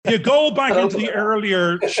you go back into the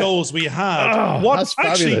earlier shows we had, that's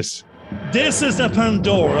fabulous. This is the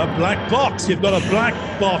Pandora black box. You've got a black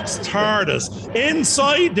box TARDIS.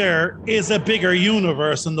 Inside there is a bigger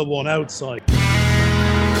universe than the one outside.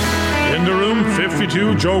 In the room,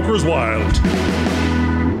 52 Jokers Wild.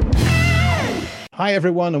 Hi,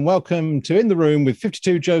 everyone, and welcome to In the Room with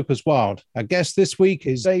 52 Jokers Wild. Our guest this week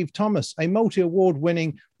is Dave Thomas, a multi-award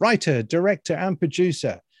winning writer, director, and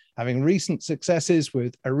producer, having recent successes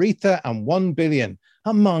with Aretha and 1 Billion,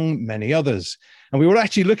 among many others. And we were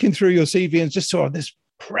actually looking through your CV and just saw this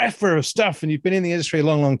plethora of stuff, and you've been in the industry a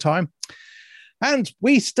long, long time. And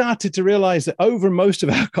we started to realize that over most of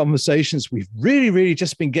our conversations, we've really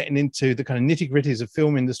just been getting into the kind of nitty-gritties of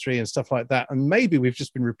film industry and stuff like that. And maybe we've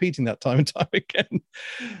just been repeating that time and time again.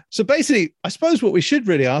 So basically, I suppose what we should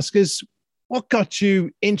really ask is, what got you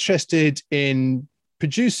interested in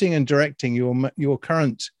producing and directing your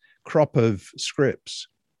current crop of scripts?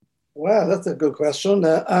 Well, that's a good question.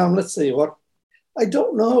 Let's see. I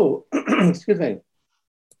don't know. Excuse me.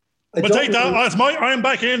 But take that as I am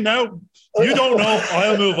back in now. You don't know.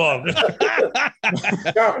 I'll move on. No.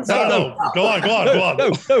 Go on. No.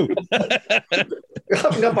 I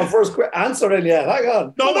haven't got my first answer in yet. Hang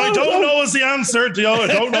on. No, I don't know is the answer. I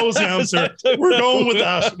don't know is the answer. We're going with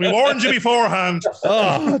that. We warned you beforehand.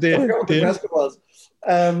 Oh, dear. The question was.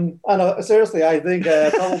 Seriously, I think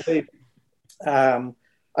probably I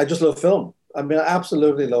just love film. I mean, I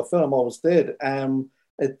absolutely love film. Always did. I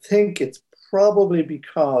think it's probably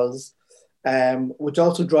because, which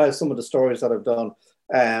also drives some of the stories that I've done,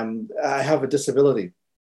 I have a disability.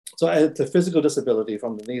 So it's a physical disability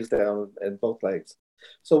from the knees down in both legs.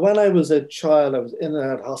 So when I was a child, I was in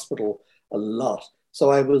and out of hospital a lot. So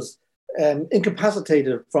I was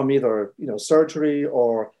incapacitated from either surgery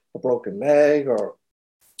or a broken leg or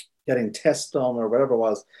getting tests done or whatever it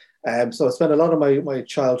was. So I spent a lot of my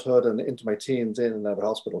childhood and into my teens in and out of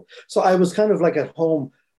hospital. So I was kind of like at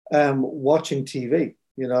home watching TV,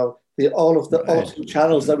 all of the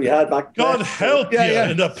channels that we had back then. God help you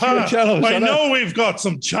in the past. Channels, I know we've got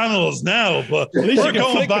some channels now, but we're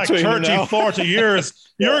going back 30, 40 years.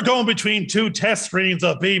 You're going between two test screens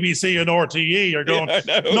of BBC and RTE. You're going,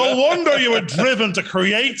 no wonder you were driven to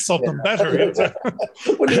create something better.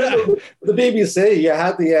 The BBC, you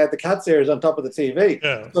had the cat series on top of the TV.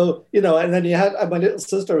 Yeah. So, and then you had, my little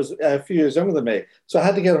sister was a few years younger than me. So I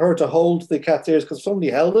had to get her to hold the cat series because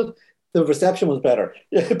somebody held it. The reception was better.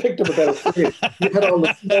 You picked up a better screen. You had all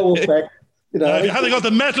the snow effect. If you hadn't got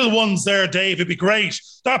the metal ones there, Dave, it'd be great.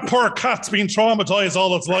 That poor cat's been traumatized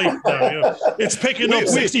all its life now. It's picking up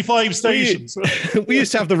 65 stations. We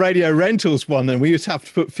used to have the radio rentals one, and we used to have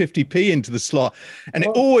to put 50p into the slot. And it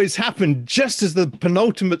always happened just as the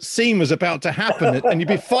penultimate scene was about to happen. And you'd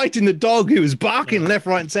be fighting the dog who was barking left,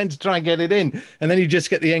 right, and centre to try and get it in. And then you just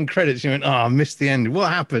get the end credits. You went, I missed the end.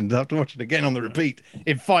 What happened? I have to watch it again on the repeat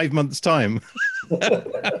in 5 months' time.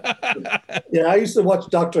 Yeah, I used to watch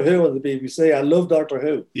Doctor Who on the BBC. I love Doctor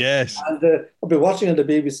Who. Yes. And I'd be watching on the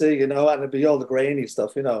BBC, and it'd be all the grainy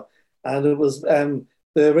stuff, And it was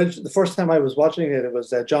the first time I was watching it, it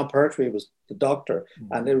was John Pertwee was the Doctor,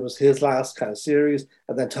 and it was his last kind of series,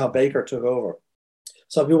 and then Tom Baker took over.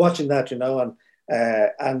 So I'd be watching that,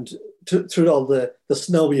 and through all the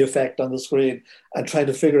snowy effect on the screen and trying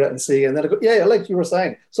to figure it and see. And then I go, like you were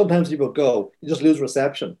saying, sometimes people go, you just lose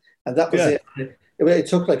reception. And that was it. It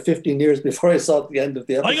took like 15 years before I saw the end of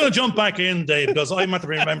the episode. I'm going to jump back in, Dave, because I'm at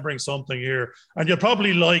remembering something here, and you'll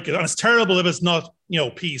probably like it. And it's terrible if it's not,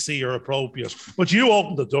 PC or appropriate. But you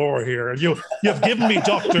opened the door here, and you've given me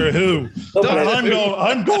Doctor Who. And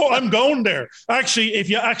I'm going there. Actually, if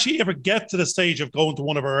you actually ever get to the stage of going to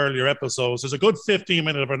one of our earlier episodes, there's a good 15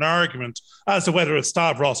 minutes of an argument as to whether it's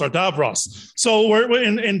Stavros or Davros. So we're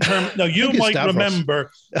in terms. Now you might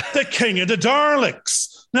remember the King of the Daleks.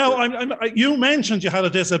 Now, you mentioned you had a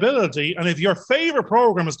disability, and if your favorite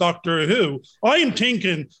program is Doctor Who, I'm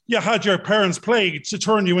thinking you had your parents' plague to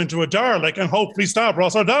turn you into a Dalek and hopefully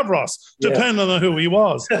Stavros or Davros, depending on who he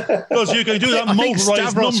was. Because you can do that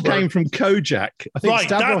motorized Stavros number. Came from Kojak. I think right,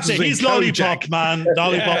 Stavros that's it. He's Lollipop Man.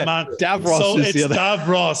 Lollipop Man. Davros so is it's the other.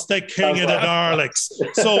 Davros, the King of the Daleks.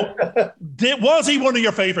 So was he one of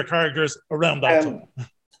your favorite characters around that time?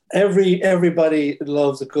 Everybody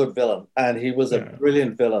loves a good villain, and he was a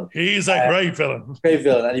brilliant villain. He's a great villain. Great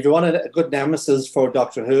villain. And if you wanted a good nemesis for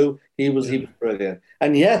Doctor Who, he was brilliant.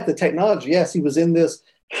 And yet the technology, yes, he was in this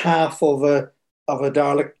half of a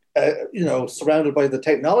Dalek, surrounded by the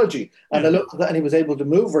technology. And I looked at that, and he was able to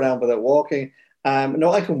move around without walking.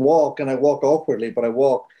 No, I can walk, and I walk awkwardly, but I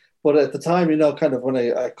walk. But at the time, kind of when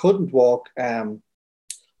I couldn't walk,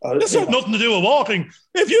 This has nothing to do with walking.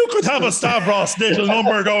 If you could have a Stavros little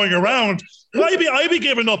number going around, I'd be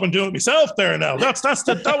giving up and doing it myself there now. That's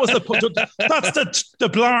the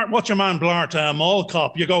Blart. What's your man Blart Mall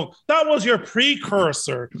Cop? You go. That was your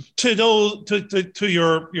precursor to those to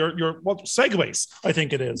your what segues. I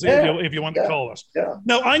think it is, if you want to call it. Yeah.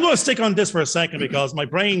 Now I'm going to stick on this for a second because my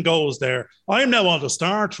brain goes there. I'm now on to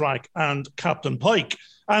Star Trek and Captain Pike.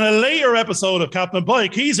 And a later episode of Captain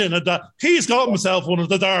Pike, he's in it that he's got himself one of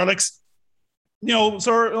the Daleks,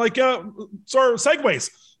 sort of segues.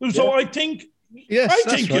 So I think, you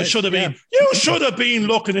should have been. You should have been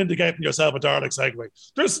looking into getting yourself a Dalek Segway.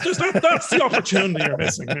 That's the opportunity you're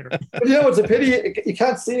missing here. But it's a pity you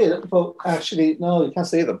can't see it. But actually, no, you can't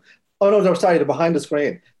see them. Oh no, they're behind the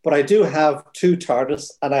screen. But I do have 2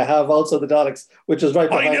 TARDIS, and I have also the Daleks, which is right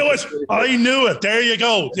behind. I knew it. There you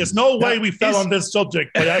go. There's no way we fell on this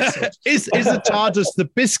subject by accident. Is the TARDIS the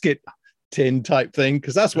biscuit tin type thing?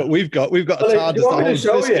 Because that's what we've got. We've got a TARDIS. You want me to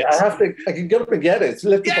show you? I can get up and get it.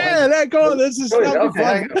 Go on. This is fun.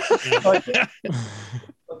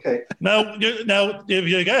 Okay. Now, if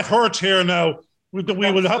you get hurt here now, we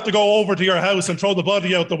will have to go over to your house and throw the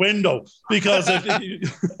body out the window because there it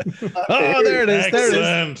is. Excellent. There it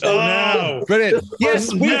is. Now, brilliant.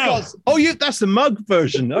 Yes, we've got. That's the mug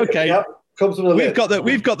version. Okay. Yep. Comes with we've got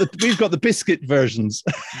the biscuit versions.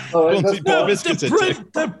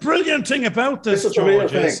 The brilliant thing about this is the real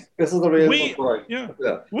thing. This is the real story.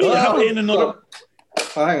 We have in another.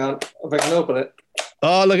 Hang on, if I can open it.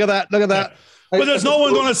 Oh, look at that! Look at that! But there's no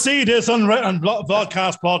one going to see this on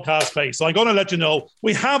podcast face. So I'm going to let you know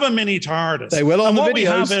we have a mini TARDIS. They will on the videos. We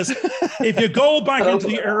have is, if you go back into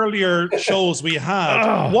the earlier shows we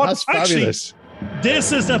had, that's fabulous.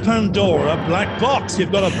 This is the Pandora black box.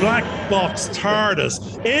 You've got a black box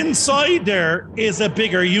TARDIS. Inside there is a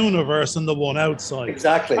bigger universe than the one outside.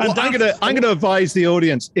 Exactly. And I'm going to advise the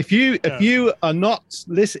audience: if you are not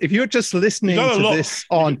if you're just listening to this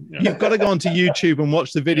you've got to go onto YouTube and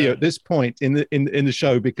watch the video at this point in the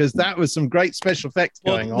show, because that was some great special effects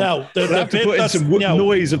going on. Now the bit put in some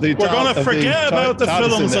noise of the. We're going to forget about the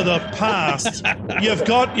films of the past. You've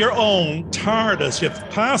got your own TARDIS. You've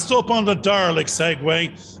passed up on the Dalek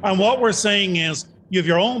Segway, and what we're saying is you have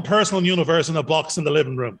your own personal universe in a box in the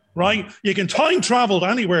living room, right? You can time travel to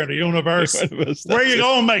anywhere in the universe. Where are you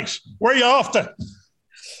going, mate? Where are you off to?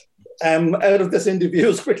 Out of this interview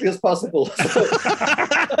as quickly as possible.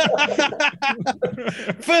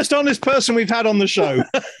 First honest person we've had on the show.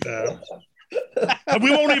 And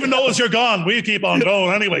we won't even notice you're gone. We keep on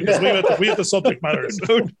going anyway because we have the subject matters.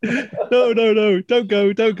 No, don't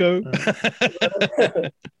go.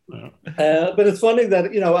 But it's funny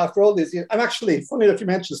that after all these years, I'm actually funny that you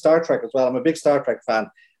mentioned Star Trek as well. I'm a big Star Trek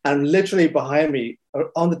fan, and literally behind me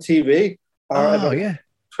on the TV are about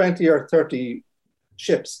 20 or 30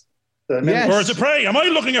 ships. Yes. Birds of Prey. Am I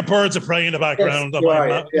looking at Birds of Prey in the background?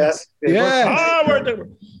 Yes. Right,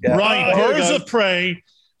 Birds of Prey.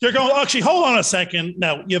 You're going. Actually, hold on a second.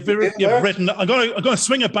 Now you've written. I'm going to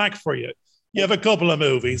swing it back for you. You have a couple of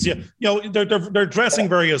movies. They're addressing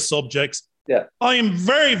various subjects. Yeah. I am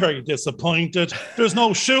very, very disappointed. There's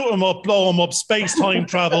no shoot 'em up, blow 'em up, space time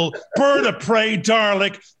travel, Bird of Prey,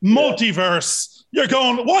 Dalek, multiverse. You're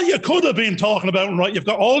going. What you could have been talking about, right? You've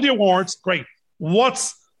got all the awards. Great.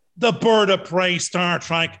 What's the Bird of Prey Star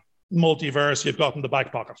Trek multiverse you've got in the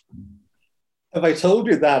back pocket? If I told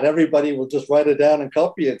you that, everybody will just write it down and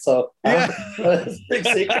copy it. So it's a big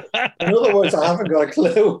secret. In other words, I haven't got a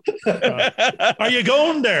clue. Are you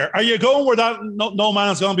going there? Are you going where that no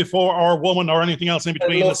man's gone before, or woman, or anything else in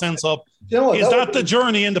between? In the sense of, is that the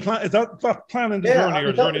journey in the plan? Is that plan in the journey,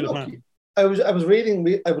 or journey in the plan? I was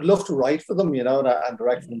reading. I would love to write for them, and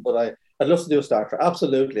direct them, but I'd love to do a Star Trek.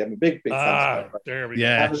 Absolutely, I'm a big fan of Star Trek. There we go.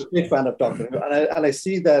 I'm a big fan of Doctor Who, and I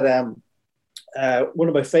see that one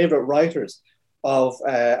of my favorite writers of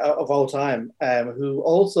all time, who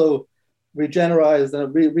also regenerated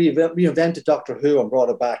and reinvented Doctor Who and brought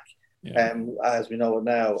it back, as we know it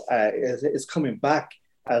now, is coming back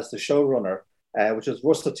as the showrunner, which is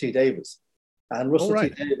Russell T Davies. And Russell T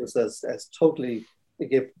Davies has totally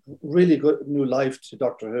gave really good new life to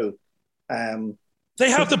Doctor Who. They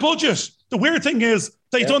have the budget. The weird thing is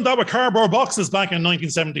they done that with cardboard boxes back in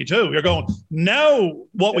 1972. You're going, now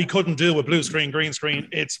what we couldn't do with blue screen, green screen,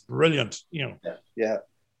 it's brilliant. Yeah.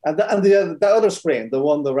 And the other screen, the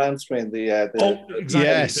round screen,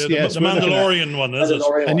 exactly. The Mandalorian one, is it?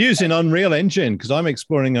 And using Unreal Engine, because I'm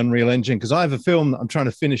exploring Unreal Engine, because I have a film that I'm trying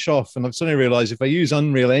to finish off, and I've suddenly realized if I use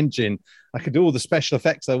Unreal Engine, I could do all the special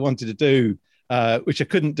effects I wanted to do, which I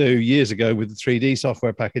couldn't do years ago with the 3D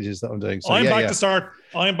software packages that I'm doing. So I'm back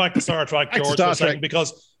to Star Trek, George, for a second,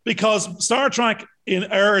 because because Star Trek in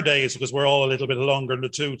our days, because we're all a little bit longer in the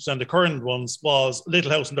tooth than the current ones, was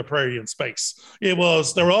Little House on the Prairie in space. It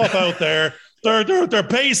was, they're off out there. They're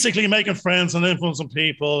basically making friends and influencing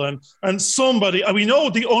people. And somebody, we know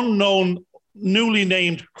the unknown newly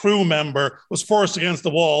named crew member was forced against the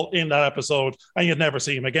wall in that episode, and you'd never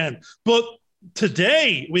see him again. But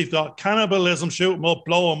today we've got cannibalism, shoot them up,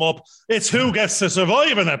 blow them up. It's who gets to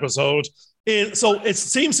survive an episode. So it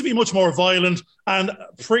seems to be much more violent and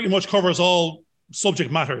pretty much covers all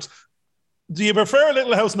subject matters. Do you prefer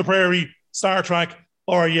Little House on the Prairie, Star Trek,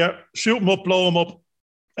 or you shoot them up, blow them up,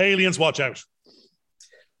 aliens, watch out?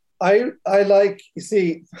 I like, you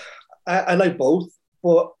see, I like both,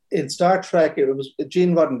 but in Star Trek, it was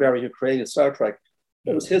Gene Roddenberry who created Star Trek.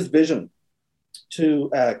 It was his vision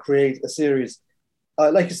to create a series,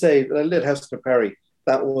 like you say, Little House on the Prairie,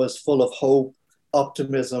 that was full of hope,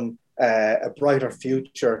 optimism, a brighter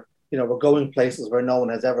future. You know, we're going places where no one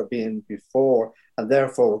has ever been before, and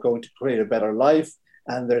therefore we're going to create a better life.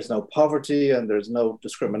 And there's no poverty, and there's no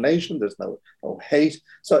discrimination, there's no hate.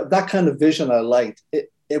 So that kind of vision I liked.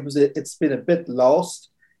 It's been a bit lost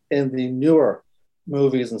in the newer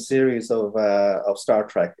movies and series of Star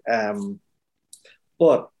Trek.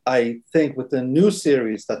 But I think with the new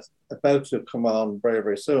series that's about to come on very,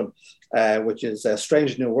 very soon, which is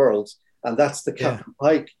Strange New Worlds, and that's the Captain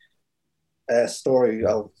Pike story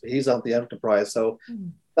of, he's on the Enterprise. So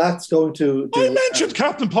that's going to do, I mentioned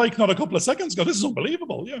Captain Pike not a couple of seconds ago. This is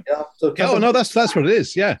unbelievable. Yeah. So that's what it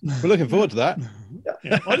is. Yeah. We're looking forward to that.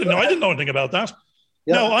 Yeah. I didn't know anything about that.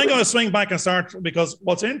 Yeah. No, I'm going to swing back and start, because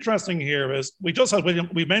what's interesting here is we just had William,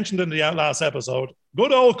 we mentioned in the last episode,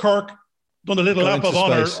 good old Kirk done a little lap of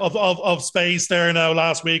honor of space there now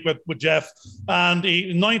last week with Jeff, and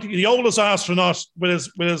the oldest astronaut with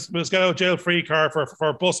his get out jail free card for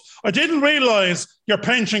a bus. I didn't realize your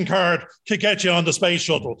pension card could get you on the space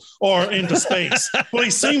shuttle or into space, but he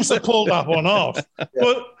seems to pull that one off. Yeah.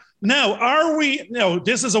 But now,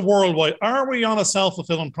 this is a worldwide, are we on a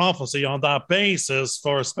self-fulfilling prophecy on that basis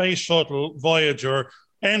for Space Shuttle, Voyager,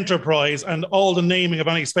 Enterprise, and all the naming of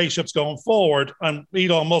any spaceships going forward, and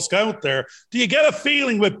Elon Musk out there? Do you get a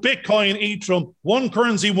feeling with Bitcoin, Ethereum, one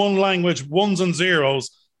currency, one language, ones and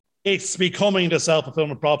zeros, it's becoming the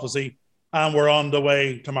self-fulfillment prophecy and we're on the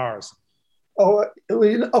way to Mars? Oh,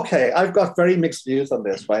 okay. I've got very mixed views on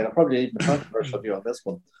this, right? I'll probably even a controversial view on this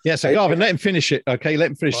one. Yeah, so Garvin, let him finish it. Okay,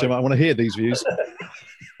 let him finish it. I want to hear these views.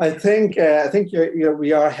 I think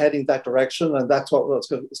we are heading that direction, and that's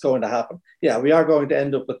what's going to happen. Yeah, we are going to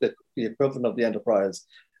end up with the equivalent of the Enterprise,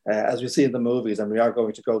 as we see in the movies, and we are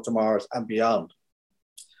going to go to Mars and beyond.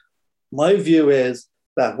 My view is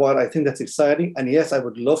that what I think that's exciting, and yes, I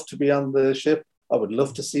would love to be on the ship. I would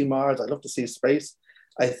love to see Mars. I'd love to see space.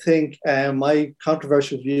 I think my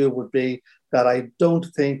controversial view would be that I don't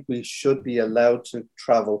think we should be allowed to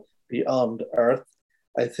travel beyond Earth.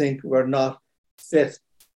 I think we're not fit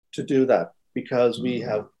to do that, because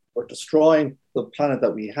we're destroying the planet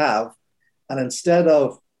that we have. And instead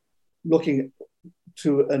of looking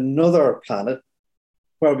to another planet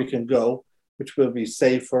where we can go, which will be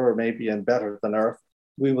safer maybe and better than Earth,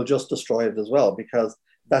 we will just destroy it as well, because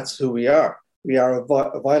that's who we are. We are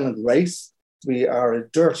a violent race. We are a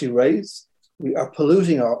dirty race. We are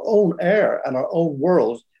polluting our own air and our own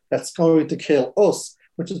world. That's going to kill us,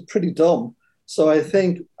 which is pretty dumb. So I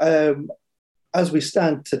think as we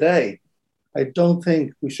stand today, I don't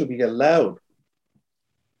think we should be allowed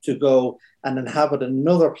to go and inhabit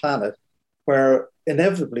another planet where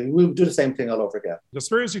inevitably we'll do the same thing all over again.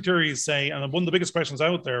 Conspiracy theories say, and one of the biggest questions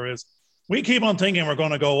out there is, we keep on thinking we're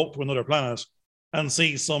going to go up to another planet and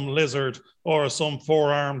see some lizard or some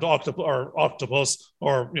four-armed octopus,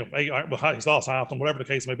 or he's lost half them, whatever the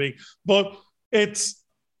case may be. But it's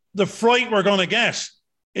the fright we're going to get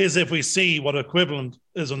is if we see what equivalent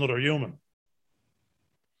is another human.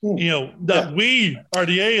 We are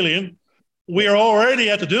the alien. We are already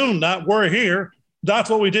at the doom that we're here. That's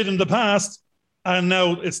what we did in the past, and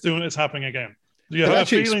now it's happening again. Do you have a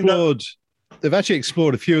feeling that? They've actually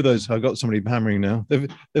explored a few of those. I've got somebody hammering now.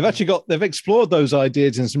 They've explored those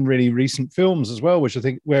ideas in some really recent films as well, which I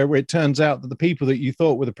think where it turns out that the people that you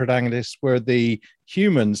thought were the protagonists were the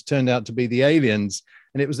humans turned out to be the aliens,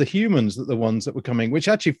 and it was the humans that the ones that were coming, which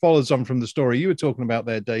actually follows on from the story you were talking about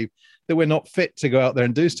there, Dave, that we're not fit to go out there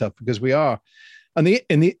and do stuff because we are. And the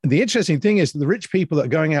interesting thing is that the rich people that are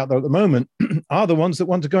going out there at the moment are the ones that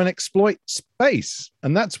want to go and exploit space,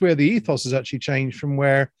 and that's where the ethos has actually changed from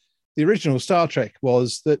where the original Star Trek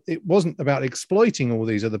was, that it wasn't about exploiting all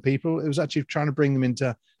these other people. It was actually trying to bring them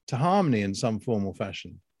into harmony in some form or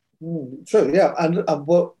fashion. True, yeah. And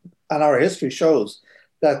our history shows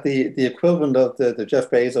that the equivalent of the Jeff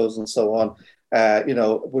Bezos and so on,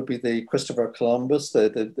 would be the Christopher Columbus,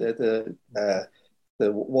 the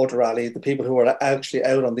Walter Raleigh, the people who are actually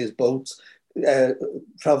out on these boats,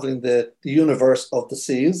 traveling the universe of the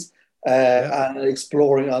seas, and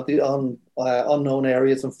exploring on the unknown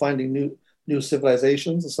areas and finding new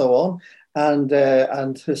civilizations and so on.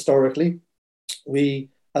 And historically, we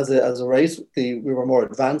as a race, we were more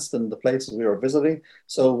advanced in the places we were visiting,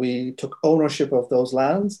 so we took ownership of those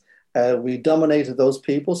lands. We dominated those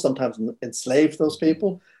people, sometimes enslaved those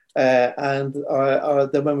people, and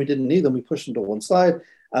then when we didn't need them, we pushed them to one side,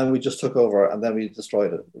 and we just took over, and then we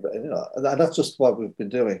destroyed it. And that's just what we've been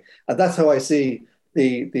doing, and that's how I see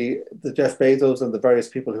the Jeff Bezos and the various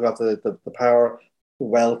people who have the power, the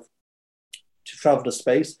wealth to travel to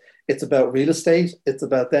space. It's about real estate. It's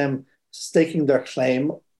about them staking their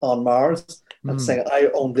claim on Mars and saying, I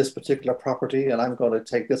own this particular property and I'm going to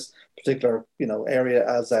take this particular area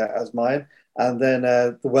as mine. And then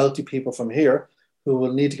the wealthy people from here who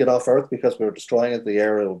will need to get off Earth because we're destroying it, the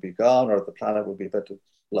area will be gone or the planet will be about to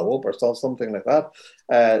blow up or something like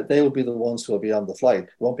that. They will be the ones who will be on the flight. It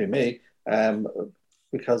won't be me.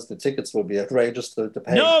 Because the tickets will be outrageous to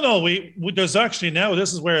pay. No, we there's actually now,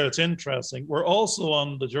 this is where it's interesting. We're also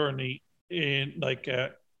on the journey in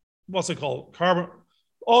what's it called?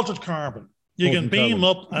 Altered carbon. You can beam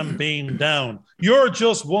up and beam down. You're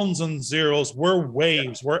just ones and zeros. We're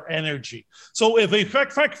waves. We're energy. So if in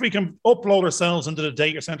fact we can upload ourselves into the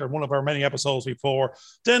data center, one of our many episodes before,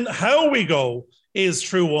 then how we go is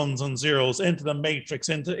through ones and zeros into the matrix,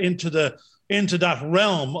 into that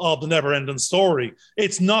realm of the never-ending story.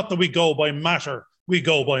 It's not that we go by matter, we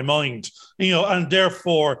go by mind, and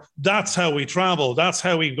therefore that's how we travel. That's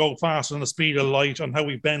how we go faster than the speed of light, and how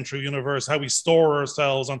we bend through the universe, how we store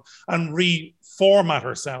ourselves and reformat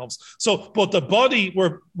ourselves. So, but the body,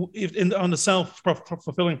 on the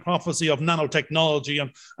self-fulfilling prophecy of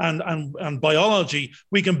nanotechnology and biology,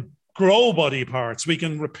 we can grow body parts, we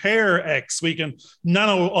can repair X, we can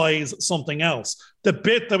nanoize something else. The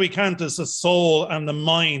bit that we can't is the soul and the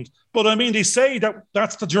mind. But I mean, they say that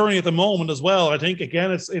that's the journey at the moment as well. I think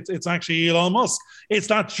again, it's actually Elon Musk. It's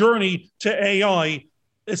that journey to AI.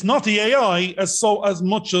 It's not the AI as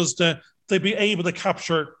much as they be able to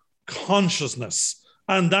capture consciousness,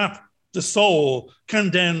 and that the soul can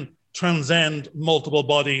then transcend multiple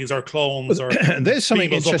bodies or clones. Or there's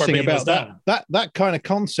something interesting about that kind of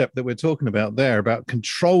concept that we're talking about there, about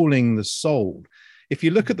controlling the soul. If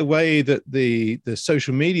you look at the way that the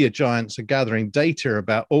social media giants are gathering data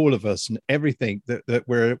about all of us and everything, that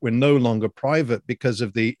we're no longer private because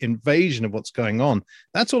of the invasion of what's going on,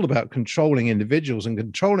 that's all about controlling individuals and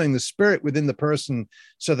controlling the spirit within the person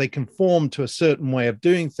so they conform to a certain way of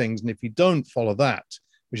doing things. And if you don't follow that,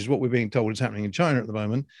 which is what we're being told is happening in China at the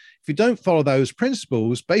moment, if you don't follow those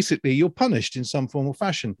principles, basically you're punished in some form or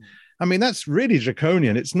fashion. I mean, that's really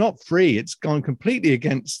draconian. It's not free. It's gone completely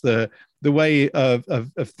against the way of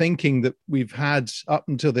thinking that we've had up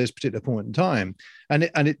until this particular point in time. And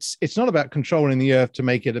it's not about controlling the earth to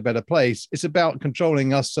make it a better place. It's about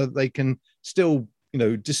controlling us so that they can still,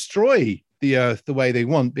 destroy the earth the way they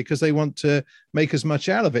want, because they want to make as much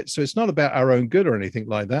out of it. So it's not about our own good or anything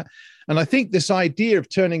like that. And I think this idea of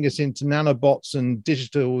turning us into nanobots and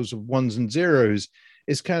digitals of ones and zeros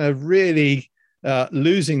is kind of really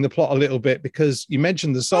losing the plot a little bit, because you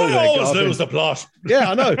mentioned the soul. I always lose the plot. Yeah,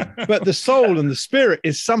 I know. But the soul and the spirit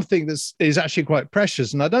is something that is actually quite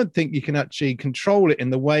precious. And I don't think you can actually control it in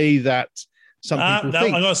the way that some people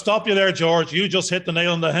think. I'm going to stop you there, George. You just hit the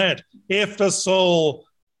nail on the head. If the soul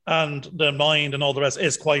and the mind and all the rest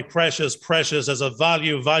is quite precious as a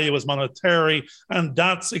value is monetary, and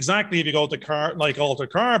that's exactly, if you go to like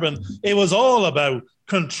Altered Carbon, it was all about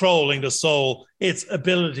controlling the soul, its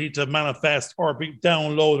ability to manifest or be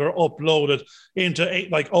downloaded or uploaded into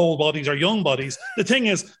like old bodies or young bodies. The thing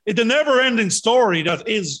is, it's the never-ending story that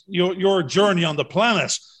is your journey on the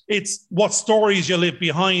planet. It's what stories you live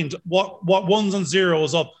behind, what ones and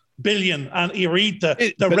zeros of billion and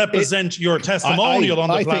Irita that represent your testimonial on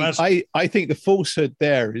the planet. I think the falsehood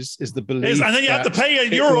there is the belief, and then you have to pay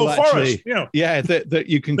 €1 for it. Yeah, that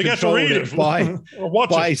you can control it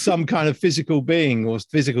by some kind of physical being or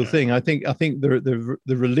physical thing. I think the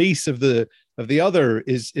release of the other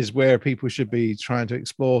is where people should be trying to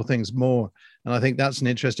explore things more. And I think that's an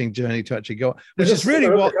interesting journey to actually go, which is really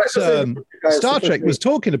what Star Trek was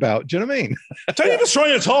talking about. Do you know what I mean? He was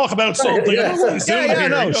trying to talk about something. No,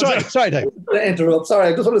 sorry, Dave. Interrupt. Sorry,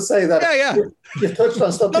 I just want to say that. Yeah. You touched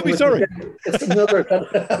on something. Don't be sorry. It's another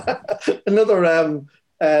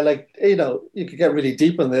you could get really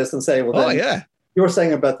deep in this and say, well, then, you were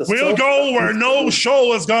saying about the We'll go where no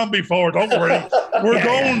show has gone before. Don't worry. We're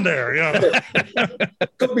going there. Yeah.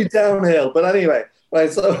 Could be downhill. But anyway,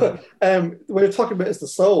 right. So we're talking about is the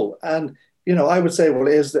soul. And, I would say,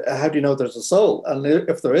 well, how do you know there's a soul? And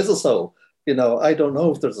if there is a soul, I don't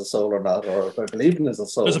know if there's a soul or not, or if I believe there's a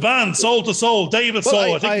soul. There's a band, Soul to Soul, David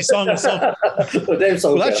Soul. I think the song is Soul. Dave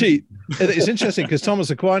Soul. Well, actually, it's interesting because Thomas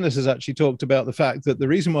Aquinas has actually talked about the fact that the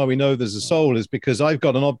reason why we know there's a soul is because I've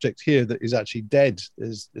got an object here that is actually dead.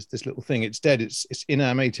 There's this little thing. It's dead. It's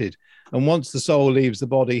inanimated. And once the soul leaves the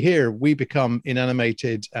body here, we become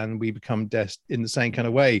inanimated and we become dead in the same kind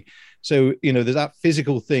of way. So, there's that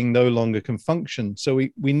physical thing no longer can function. So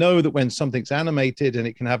we know that when something's animated and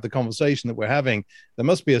it can have the conversation that we're having, there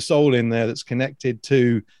must be a soul in there that's connected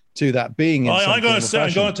to that being. I'm going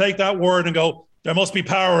to take that word and go, there must be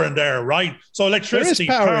power in there, right? So electricity,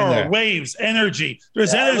 power waves, energy.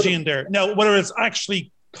 There's energy in there. Now, whether it's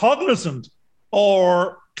actually cognizant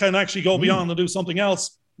or can actually go beyond and do something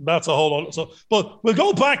else, that's a whole lot. So, but we'll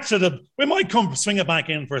go back to we might swing it back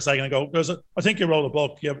in for a second and go, I think you wrote a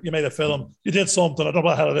book, you made a film, you did something, I don't know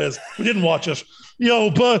what the hell it is. We didn't watch it,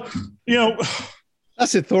 but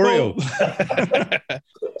that's editorial.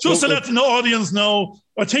 Just to let the audience know,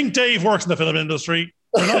 I think Dave works in the film industry.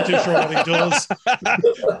 We're not too sure what he does.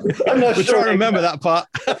 I'm not sure. Try to remember that part.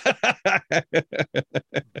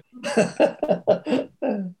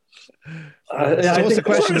 So what's the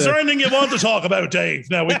question? Is there anything you want to talk about, Dave?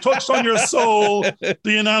 Now we've touched on your soul,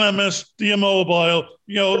 the inanimate, the immobile.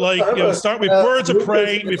 Start with birds of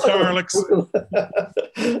prey, with Daleks.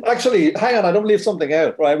 Actually, hang on, I don't leave something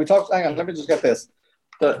out. Right, hang on, let me just get this.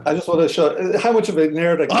 I just want to show how much of a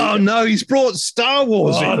nerd. No, he's brought Star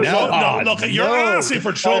Wars in now. No, look, you're asking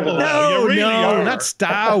for trouble. No, not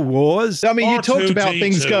Star Wars. I mean, you talked about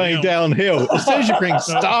things going downhill. As soon as you bring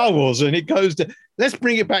Star Wars and it goes to, let's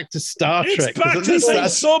bring it back to Star Trek. It's back to the same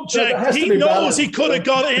subject. He knows he could have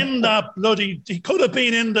got in that bloody, he could have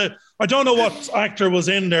been in I don't know what actor was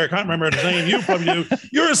in there. I can't remember his name. You probably do.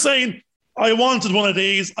 You're saying, I wanted one of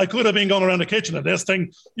these. I could have been going around the kitchen of this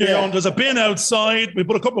thing. You're going, there's a bin outside. We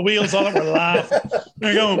put a couple of wheels on it. We're laughing.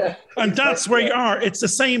 You're going, and that's where you are. It's the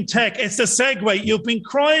same tech. It's the Segway. You've been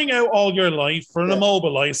crying out all your life for an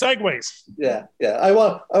immobilized Segways. Yeah. I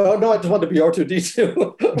just want to be R2D2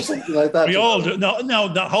 or something like that. We all do. No,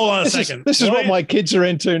 hold on a second. This is what my kids are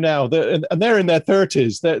into now. And they're in their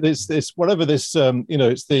 30s. This whatever this,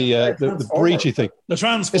 it's the breachy thing. The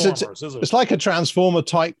Transformers, is it? It's like a Transformer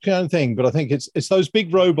type kind of thing, but I think it's those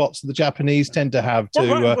big robots that the Japanese tend to have.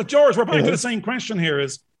 But George, we're back to the same question here.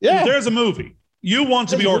 There's a movie. You want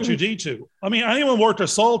to be R2D2. I mean, anyone worth their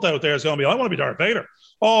salt out there is going to be, I want to be Darth Vader.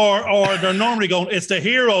 Or they're normally going, it's the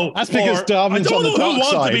hero. That's because Darwin's on the dark side. I don't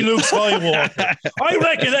know who wanted to be Luke Skywalker. I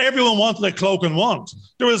reckon everyone wanted a cloak and wand.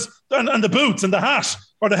 There was, and the boots and the hat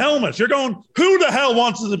or the helmet. You're going, who the hell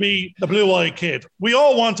wanted to be the blue-eyed kid? We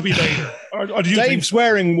all want to be Vader. Or do you Dave's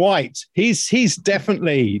wearing white. He's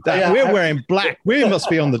definitely that. Yeah, we're wearing black. We must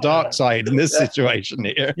be on the dark side in this situation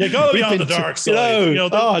here. You got to be on the dark side.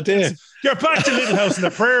 Oh dear. You're back to Little House on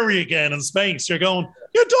the Prairie again in space. You're going,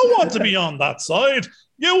 you don't want to be on that side.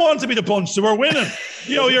 You want to be the bunch that were winning.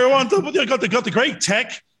 You got the great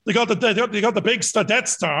tech. They got the big Death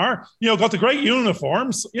Star. Got the great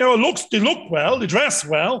uniforms. They look well. They dress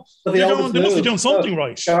well. They must be doing something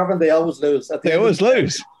right. Garvin, they always lose. They always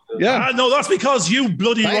lose. Yeah. No, that's because you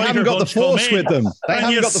bloody haven't got the force with them. They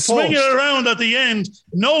haven't got the force. Swing it around at the end.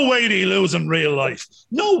 No way they lose in real life.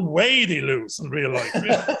 No way they lose in real life.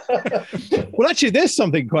 Well, actually, there's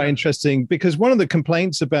something quite interesting because one of the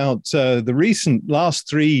complaints about the recent last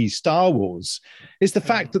 3 Star Wars is the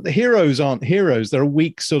fact that the heroes aren't heroes. They're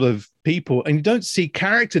weak sort of people, and you don't see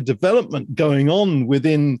character development going on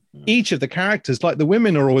within each of the characters. Like the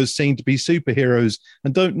women are always seen to be superheroes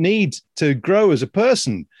and don't need to grow as a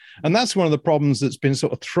person. And that's one of the problems that's been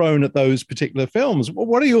sort of thrown at those particular films.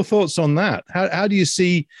 What are your thoughts on that? How do you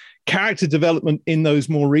see character development in those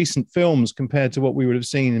more recent films compared to what we would have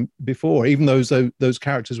seen before, even though those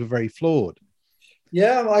characters were very flawed?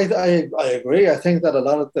 Yeah, I agree. I think that a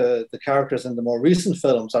lot of the characters in the more recent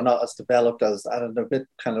films are not as developed and they're a bit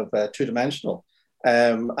kind of two-dimensional.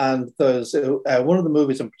 And there's one of the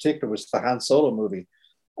movies in particular was the Han Solo movie.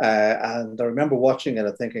 And I remember watching it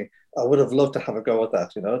and thinking, I would have loved to have a go at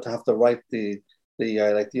that, to have to write the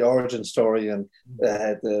origin story and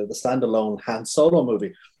the standalone Han Solo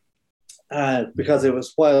movie.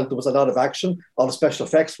 Because while there was a lot of action, all the special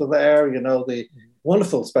effects were there, the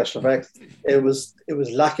wonderful special effects, it was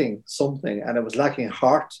lacking something, and it was lacking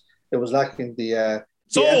heart. It was lacking the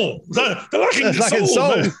Soul. Yeah. They're lacking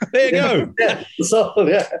soul. There you go. Yeah, the soul.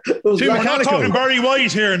 Yeah. We're not talking Barry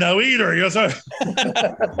White here now either. Or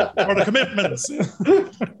the commitments.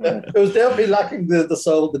 It was definitely lacking the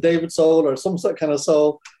soul, the David soul, or some kind of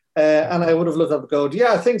soul. And I would have loved to go,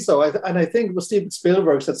 yeah, I think so. And I think Steven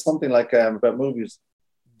Spielberg said something like about movies.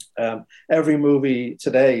 Every movie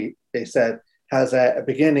today, they said, has a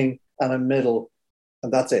beginning and a middle,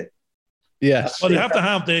 and that's it. Yes. Well, you have to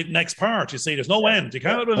have the next part. You see, there's no end. You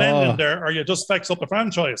can't have an end in there, or you just fix up the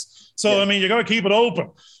franchise. So, I mean, you got to keep it open.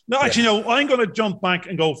 No, actually, no, I'm going to jump back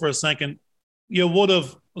and go for a second. You would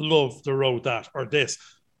have loved to wrote that or this.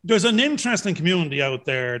 There's an interesting community out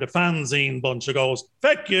there, the fanzine bunch that goes,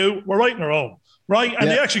 feck you, we're writing our own, right? And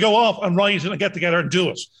they actually go off and write it and get together and do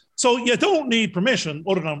it. So you don't need permission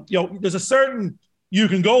other than, there's a certain, you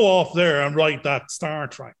can go off there and write that Star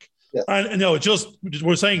Trek. Yeah. And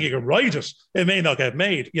we're saying you can write it. It may not get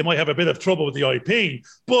made. You might have a bit of trouble with the IP,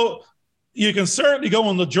 but you can certainly go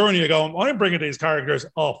on the journey of going, I'm bringing these characters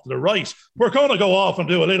off to the right. We're going to go off and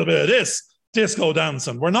do a little bit of this disco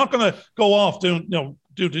dancing. We're not going to go off doing,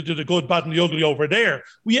 do the good, bad, and the ugly over there.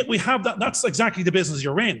 We have that. That's exactly the business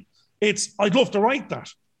you're in. I'd love to write that.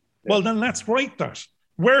 Yeah. Well, then let's write that.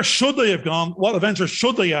 Where should they have gone? What adventures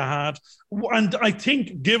should they have had? And I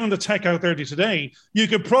think, given the tech out there today, you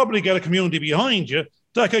could probably get a community behind you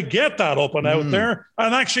that could get that up and out there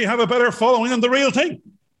and actually have a better following than the real thing.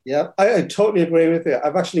 Yeah, I totally agree with you.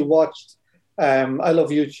 I've actually watched, I love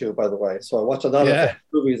YouTube, by the way. So I watch a lot of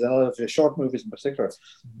movies and a lot of short movies in particular.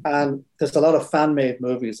 And there's a lot of fan-made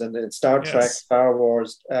movies in Star Trek, Star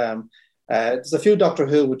Wars. There's a few Doctor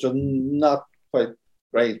Who, which are not quite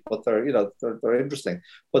great, but they're interesting.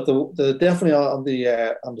 But the definitely on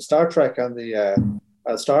the Star Trek and the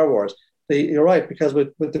Star Wars, you're right, because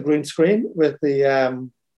with the green screen, with the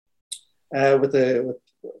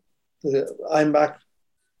iMac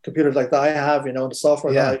computers like that I have, the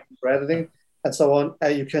software that I use for editing and so on,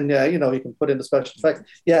 you can you can put in the special effects.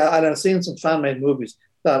 Yeah, and I've seen some fan-made movies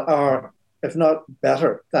that are, if not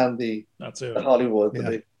better than the Hollywood, the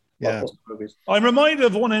big movies. I'm reminded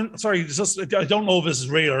of one. I don't know if this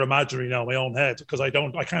is real or imaginary now in my own head, because I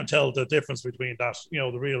can't tell the difference between that,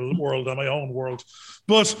 the real world and my own world.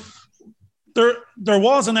 But there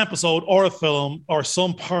was an episode or a film or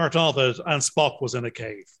some part of it, and Spock was in a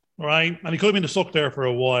cave, right? And he could have been stuck there for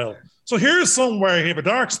a while. So here's somewhere you have a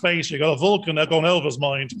dark space, you got a Vulcan, going Elva's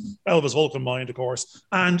Vulcan mind, of course,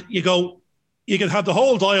 and you could have the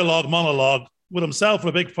whole monologue with himself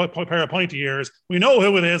with a big pair of pointy ears. We know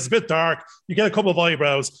who it is, a bit dark. You get a couple of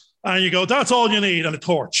eyebrows, and you go, that's all you need, and a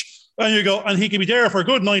torch. And you go, and he can be there for a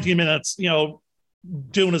good 90 minutes,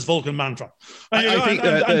 doing his Vulcan mantra.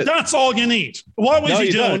 And that's all you need. What was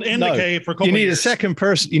he doing in the cave for a couple of years?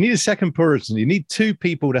 You need a second person. You need two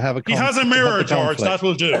people to have a He has a mirror, George. That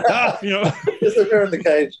will do. There's a mirror in the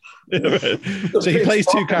cage. So he plays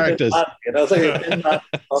two characters.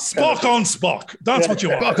 Spock on Spock. That's what you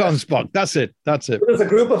want. Spock on Spock. That's it. There's a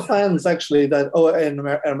group of fans, actually, that in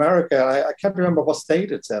America, I can't remember what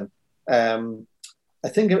state it's in. I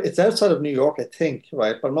think it's outside of New York,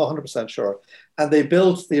 right? But I'm not 100% sure. And they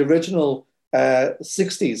built the original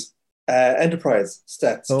 60s Enterprise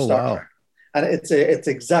set. Star Trek. And it's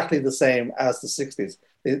exactly the same as the 60s.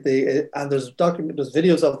 And there's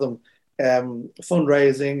videos of them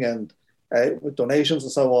fundraising and with donations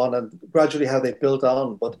and so on, and gradually how they built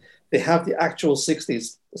on. But they have the actual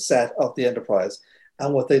 60s set of the Enterprise.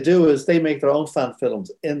 And what they do is they make their own fan films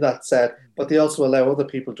in that set, but they also allow other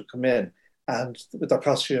people to come in and with their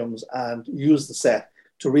costumes and use the set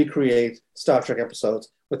to recreate Star Trek episodes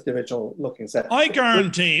with the original looking set. I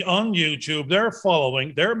guarantee on YouTube,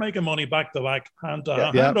 they're making money back to back, hand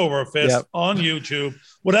over fist on YouTube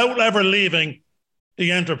without ever leaving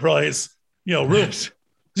the Enterprise, roots.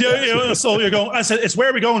 So you're going, I said, it's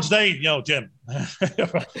where we're going today, Jim.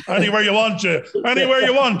 Anywhere you want, anywhere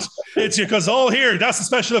you want. It's because all here, that's the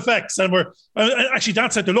special effects. And we're actually,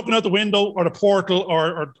 that's it. They're looking out the window or the portal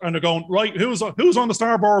and they're going, right, who's on the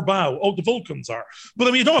starboard bow? Oh, the Vulcans are. But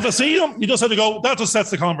I mean, you don't have to see them. You just have to go, that just sets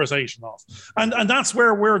the conversation off. And that's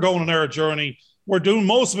where we're going on our journey. We're doing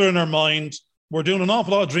most of it in our mind. We're doing an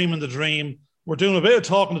awful lot of dreaming the dream. We're doing a bit of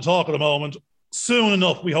talking the talk at the moment. Soon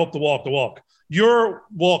enough, we hope to walk the walk. You're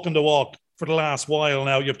walking the walk for the last while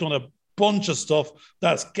now. You've done a bunch of stuff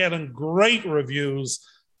that's getting great reviews.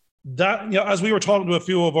 That, as we were talking to a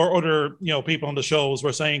few of our other, people on the shows,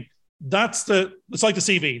 we're saying it's like the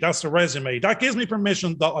CV, that's the resume. That gives me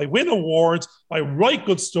permission that I win awards, I write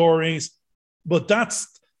good stories, but that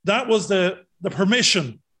was the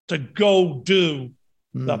permission to go do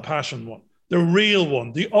that passion one. the real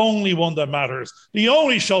one, the only one that matters, the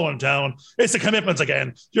only show in town. It's the commitments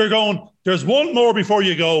again. You're going, there's one more before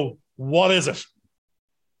you go. What is it?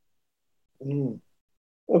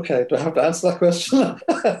 Okay, do I have to answer that question?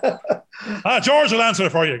 George will answer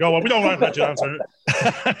it for you. Go on. We don't want to let you answer it.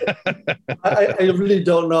 I really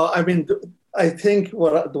don't know. I mean, I think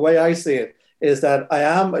the way I see it is that I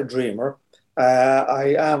am a dreamer.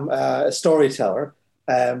 I am a storyteller.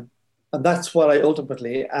 And that's what I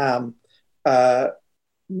ultimately am.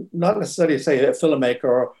 Not necessarily, say, a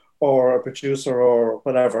filmmaker or a producer or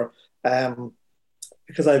whatever,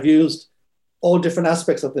 because I've used all different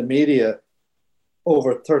aspects of the media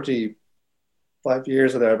over 35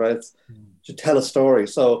 years or thereabouts to tell a story.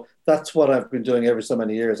 So that's what I've been doing every so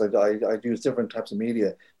many years. I use different types of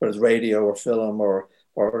media, whether it's radio or film or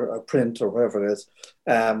print or whatever it is.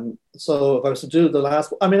 So if I was to do the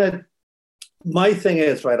last, I mean, my thing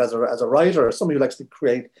is, right, as a writer, or somebody who likes to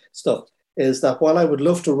create stuff, is that while I would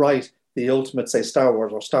love to write the ultimate, say, Star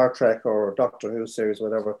Wars or Star Trek or Doctor Who series,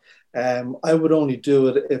 whatever, I would only do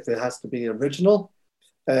it if it has to be original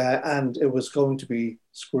and it was going to be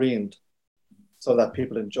screened so that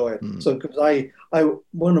people enjoy it. So because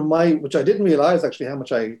which I didn't realize actually how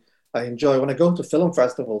much I enjoy when I go to film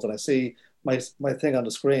festivals and I see my thing on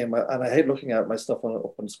the screen, and I hate looking at my stuff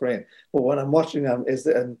up on the screen. But when I'm watching them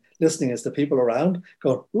and listening, is the people around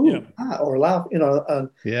going ooh or laugh, and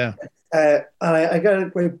and I get a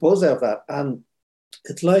great buzz out of that. And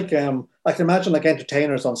it's like I can imagine like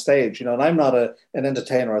entertainers on stage, and I'm not an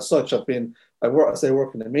entertainer as such. I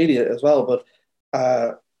work in the media as well, but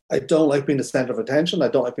I don't like being the center of attention. I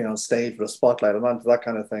don't like being on stage with a spotlight. I'm not into that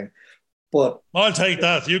kind of thing. But I'll take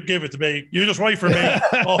that. You give it to me. You just wait for me.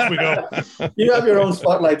 Off we go. You have your own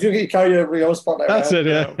spotlight. You carry your own spotlight. That's it,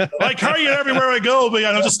 yeah. I carry it everywhere I go, but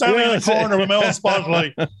I'm just standing in the corner with my own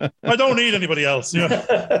spotlight. I don't need anybody else.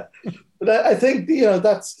 But I think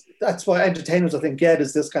that's why entertainers, I think, get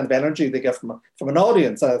is this kind of energy they get from an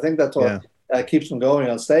audience. And I think that's what keeps them going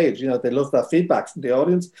on stage. They love that feedback from the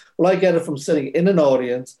audience. Well, I get it from sitting in an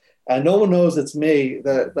audience, and no one knows it's me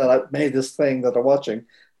that I made this thing that they're watching.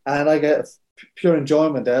 And I get pure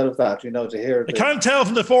enjoyment out of that, to hear. I can't tell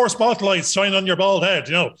from the 4 spotlights shining on your bald head,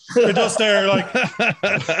 You're just there like...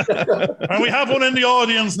 And we have one in the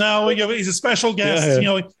audience now. He's a special guest.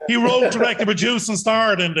 He wrote, directed, produced and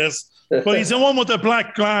starred in this. But he's the one with the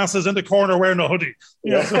black glasses in the corner wearing a hoodie.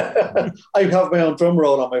 I have my own drum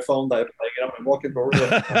roll on my phone that I'm walking forward.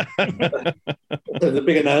 The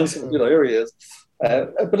big announcement, here he is.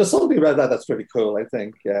 But there's something about that's really cool, I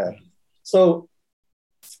think. Yeah. So...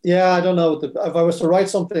 yeah, I don't know. If I was to write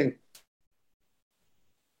something,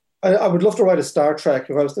 I would love to write a Star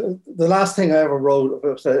Trek. If I was the last thing I ever wrote,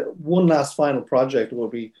 if it was one last final project,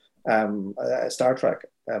 would be a Star Trek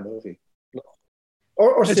movie.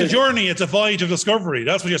 Or it's a journey. It's a voyage of discovery.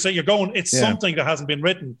 That's what you're saying. You're going. It's something that hasn't been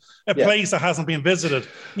written, a place that hasn't been visited.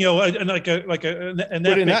 And like an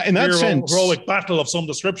epic, in that sense, heroic battle of some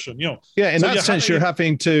description. Yeah, in that sense, you're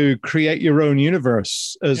having to create your own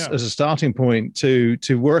universe as a starting point to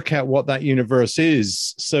work out what that universe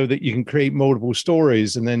is, so that you can create multiple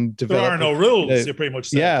stories and then develop. There are no rules. You're pretty much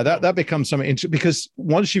saying. Yeah, that becomes something interesting, because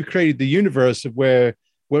once you've created the universe of where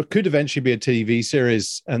could eventually be a TV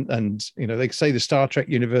series, and they say the Star Trek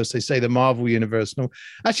universe, they say the Marvel universe. No,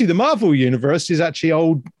 actually, the Marvel universe is actually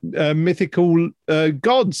old mythical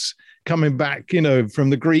gods coming back, from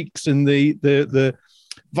the Greeks and the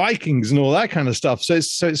Vikings and all that kind of stuff. So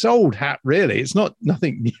it's old hat, really. It's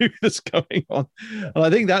nothing new that's going on. And I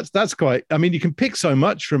think that's quite. I mean, you can pick so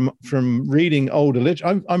much from reading older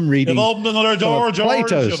literature. I'm reading. You've opened another door, George.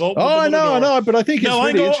 Plato's. I know, but I think it's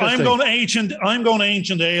really interesting. I'm going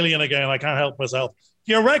ancient alien again. I can't help myself.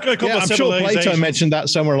 You reckon a couple of I'm sure Plato mentioned that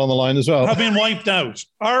somewhere along the line as well. Have been wiped out.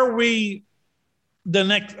 Are we the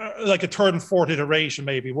next, like a third and fourth iteration?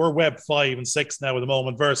 Maybe we're Web 5 and 6 now at the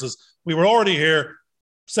moment. Versus we were already here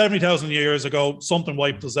 70,000 years ago. Something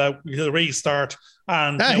wiped us out. We had a restart.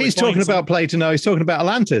 And he's talking about Plato now. He's talking about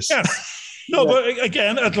Atlantis. Yes. No, but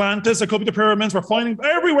again, Atlantis, it could be the pyramids. We're finding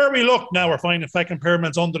everywhere we look now. We're finding fucking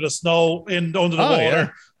pyramids under the snow, under the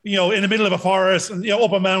water. Yeah. In the middle of a forest, and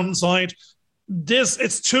up a mountainside.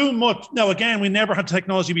 It's too much. Now, again, we never had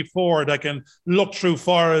technology before that can look through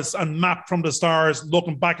forests and map from the stars,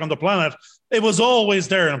 looking back on the planet. It was always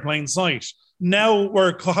there in plain sight. Now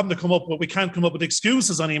we're having to we can't come up with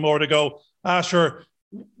excuses anymore to go, sure,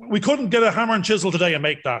 we couldn't get a hammer and chisel today and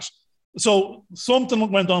make that. So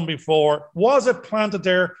something went on before. Was it planted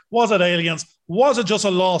there? Was it aliens? Was it just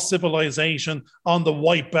a lost civilization on the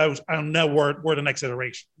wipeout? And now we're the next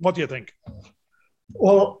iteration. What do you think?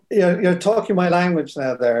 Well, you're talking my language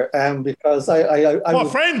now there, because I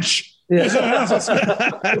French. Yeah.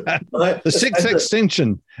 The sixth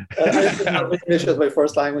extinction. English is my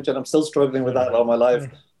first language, and I'm still struggling with that all my life.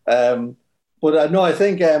 But no, I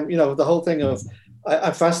think the whole thing of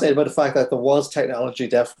I'm fascinated by the fact that there was technology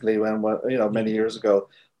definitely when many years ago.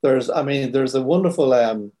 There's a wonderful.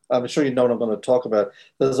 I'm sure you know what I'm going to talk about.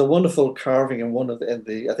 There's a wonderful carving in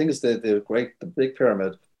I think it's the big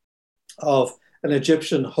pyramid, of an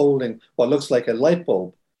Egyptian holding what looks like a light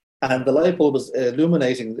bulb, and the light bulb is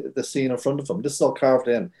illuminating the scene in front of him. This is all carved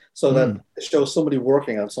in so that it shows somebody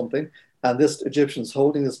working on something. And this Egyptian's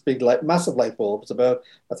holding this big massive light bulb. It's about,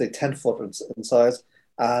 I'd say, 10 foot in size.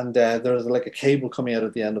 And there's like a cable coming out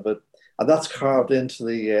at the end of it. And that's carved into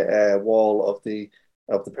the wall of the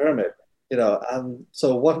pyramid, And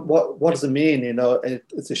so what does it mean?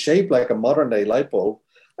 It's a shape like a modern day light bulb,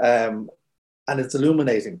 and it's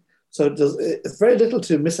illuminating. So it's very little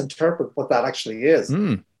to misinterpret what that actually is.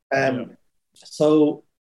 So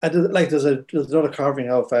there's another carving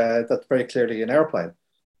of that's very clearly an airplane.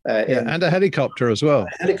 And a helicopter as well. A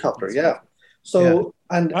helicopter, yeah. So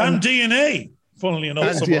and DNA, funnily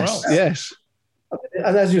enough, somewhere else. Yes.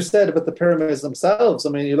 And as you said about the pyramids themselves, I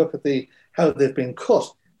mean, you look at how they've been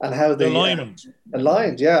cut and how they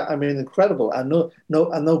aligned. Yeah, I mean, incredible, and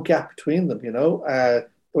no gap between them. The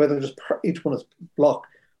way they're just each one is blocked,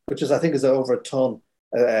 which I think is over a ton.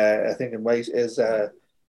 I think in weight is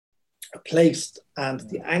placed, and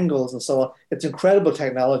the angles and so on. It's incredible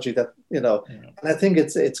technology that and I think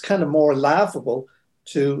it's kind of more laughable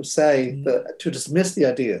to say to dismiss the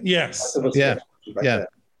idea. Yes. Yeah.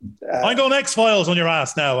 I'm going X-Files on your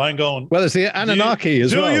ass now. I'm going. Well, it's the Anunnaki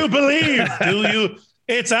as well. Do you believe?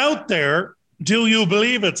 It's out there. Do you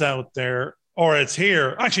believe it's out there or it's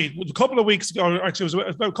here? Actually, a couple of weeks ago, it was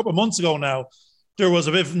about a couple of months ago now, there was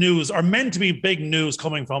a bit of news, or meant to be big news,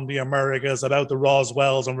 coming from the Americas about the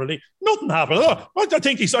Roswells, and really nothing happened.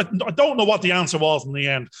 I don't know what the answer was in the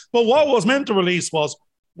end, but what was meant to release was,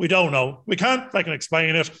 we don't know. We can't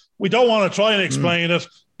explain it. We don't want to try and explain it,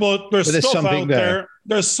 but there's stuff out there.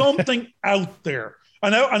 There's something out there.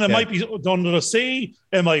 And it might be under the sea.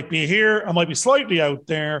 It might be here. It might be slightly out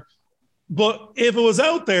there. But if it was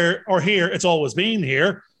out there or here, it's always been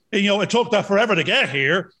here. It took that forever to get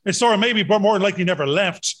here. It's sort of maybe more likely never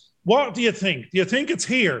left. What do you think? Do you think it's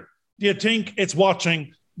here? Do you think it's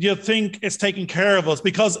watching? Do you think it's taking care of us?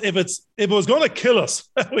 Because if it was going to kill us,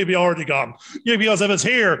 we'd be already gone. Because if it's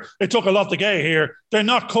here, it took a lot to get here. They're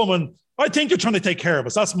not coming. I think they're trying to take care of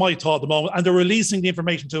us. That's my thought at the moment. And they're releasing the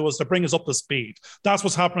information to us to bring us up to speed. That's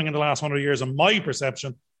what's happening in the last 100 years, in my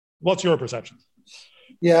perception. What's your perception?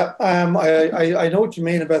 Yeah, I know what you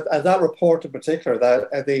mean about that report in particular,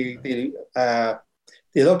 that they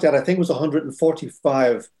looked at, I think it was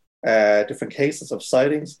 145 different cases of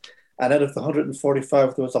sightings. And out of the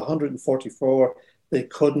 145, there was 144 they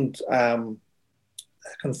couldn't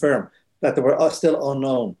confirm, that they were still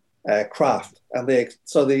unknown craft. And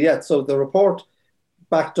so the report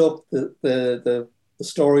backed up the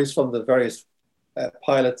stories from the various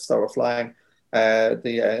pilots that were flying in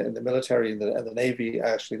the military and the Navy,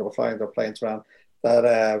 actually, that were flying their planes around,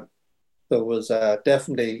 that there was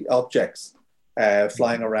definitely objects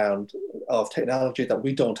flying around of technology that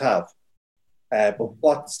we don't have. But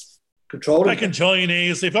what's controlling like in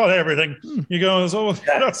Chinese, they've got everything. You go,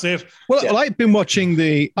 that's it. Well, I've been watching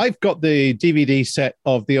I've got the DVD set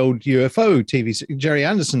of the old UFO TV, Jerry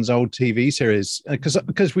Anderson's old TV series,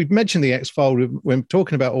 because we've mentioned the X-Files when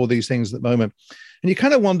talking about all these things at the moment. And you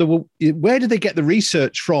kind of wonder, well, where did they get the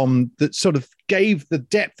research from that sort of gave the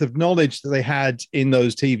depth of knowledge that they had in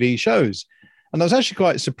those TV shows? And I was actually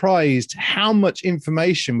quite surprised how much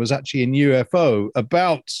information was actually in UFO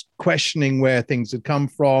about questioning where things had come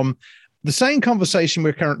from. The same conversation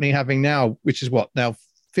we're currently having now, which is what, now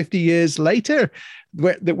 50 years later,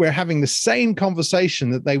 that we're having the same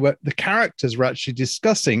conversation that the characters were actually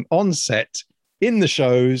discussing on set in the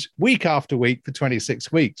shows week after week for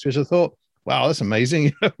 26 weeks, which I thought, wow, that's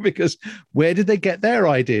amazing, because where did they get their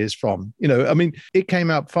ideas from? I mean, it came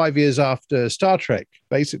out 5 years after Star Trek,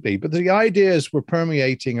 basically, but the ideas were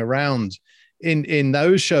permeating around in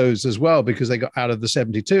those shows as well, because they got out of the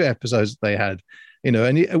 72 episodes that they had, and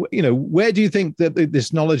where do you think that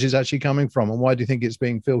this knowledge is actually coming from, and why do you think it's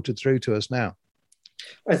being filtered through to us now?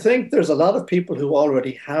 I think there's a lot of people who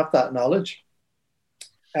already have that knowledge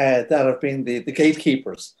that have been the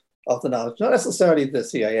gatekeepers of the knowledge, not necessarily the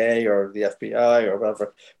CIA or the FBI or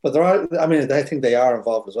whatever, but there are, I mean, I think they are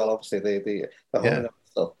involved as well, obviously, the whole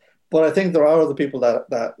stuff. But I think there are other people that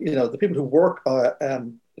the people who work,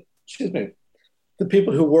 the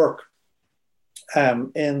people who work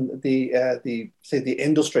in the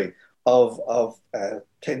industry of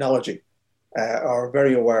technology, are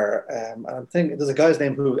very aware. And I'm thinking there's a guy's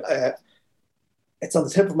name who it's on the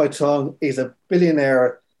tip of my tongue. He's a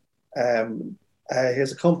billionaire. He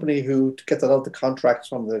has a company who gets a lot of the contracts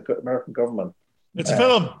from the American government. It's a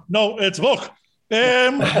film. No, it's a book.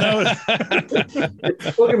 No.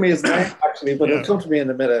 It's bugging me his name actually, but it'll come to me in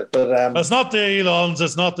a minute. But it's not the Elons,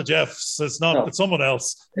 it's not the Jeffs, it's not. No, it's someone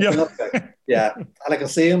else. Yeah, and I can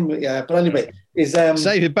see him. Yeah, but anyway, he's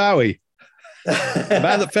David Bowie, the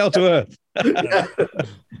man that fell to earth. Yeah.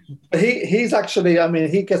 He's actually, I mean,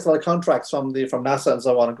 he gets a lot of contracts from NASA and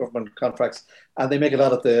so on, and government contracts, and they make a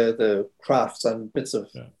lot of the crafts and bits of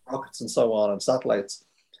rockets and so on and satellites.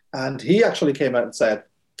 And he actually came out and said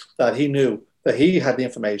that he knew that he had the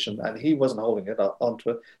information and he wasn't holding it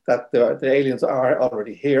onto it, that the aliens are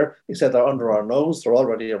already here. He said they're under our nose, they're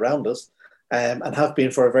already around us, and have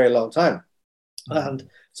been for a very long time. And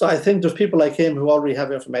so I think there's people like him who already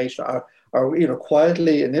have information, are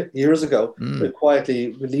quietly, years ago,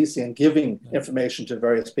 quietly releasing and giving information to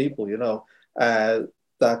various people,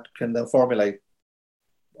 that can then formulate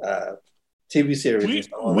TV series.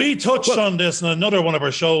 We touched on this in another one of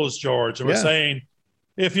our shows, George, and we're saying,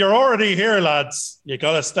 if you're already here, lads, you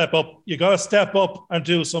got to step up. You got to step up and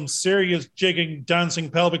do some serious jigging,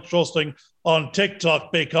 dancing, pelvic thrusting on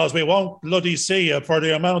TikTok, because we won't bloody see you for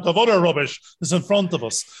the amount of other rubbish that's in front of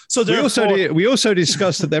us. So we also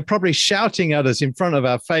discussed that they're probably shouting at us in front of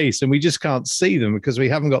our face, and we just can't see them because we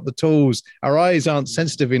haven't got the tools. Our eyes aren't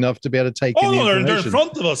sensitive enough to be able to take in the information. They're in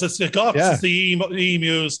front of us. It's the cops, it's the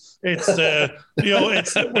emus. It's they're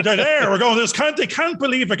there. We're going. They can't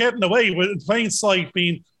believe they're getting away with plain sight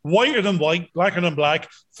being whiter than white, blacker than black,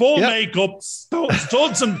 full makeup,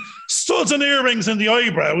 studs and earrings in the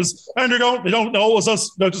eyebrows, and they don't know it's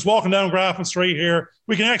us. They're just walking down Grafton Street here.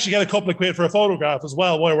 We can actually get a couple of quid for a photograph as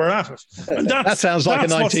well while we're at it. And that sounds like a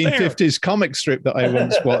 1950s comic strip that I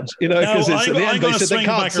once watched. Because it's at the end they said they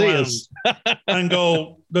can't see us. And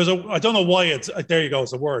go, I don't know why there you go,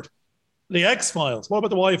 it's a word. The X-Files. What about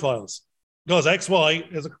the Y-Files? Because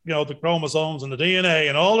XY is, the chromosomes and the DNA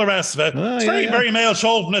and all the rest of it. It's very male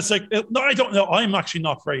chauvinistic. No, I don't know. I'm actually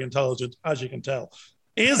not very intelligent, as you can tell.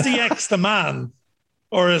 Is the X the man,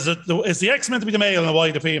 or is the X meant to be the male and the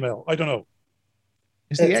Y the female? I don't know.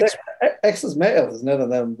 Is the X is male, isn't it?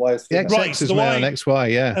 And then Y is female. Right, X is male and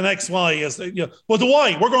XY, and XY is But the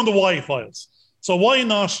Y, we're going to Y files. So why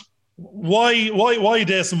not? Why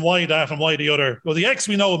this and why that and why the other? Well, the X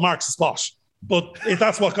we know marks the spot. But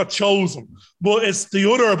that's what got chosen. But it's the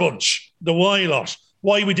other bunch, the Y lot,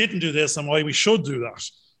 why we didn't do this and why we should do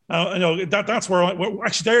that. That's where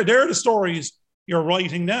actually they're the stories you're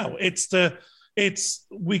writing now.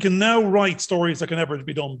 We can now write stories that can never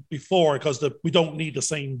be done before because we don't need the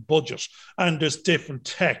same budget and there's different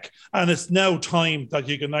tech. And it's now time that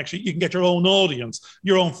you can get your own audience,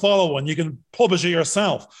 your own following, you can publish it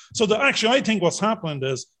yourself. So I think what's happened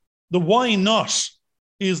is the why not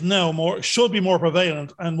is now should be more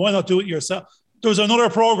prevalent, and why not do it yourself? There's another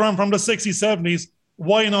program from the 60s, 70s.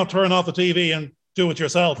 Why not turn off the TV and do it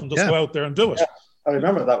yourself and just go out there and do it? Yeah, I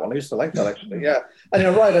remember that one. I used to like that actually. Yeah, and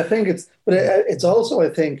you're right. I think it's also, I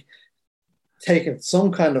think, taking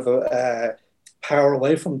some kind of a power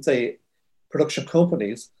away from, say, production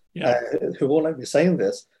companies who won't let me saying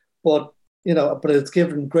this, but it's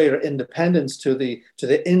given greater independence to the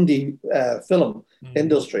indie film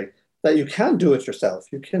industry. That you can do it yourself.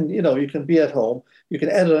 You can be at home. You can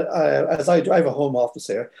edit. As I have a home office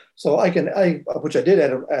here, so which I did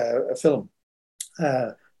edit a film,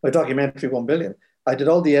 my documentary 1 Billion. I did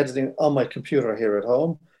all the editing on my computer here at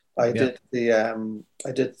home. I did the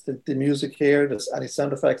music here, any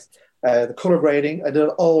sound effects, the color grading. I did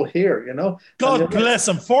it all here. God bless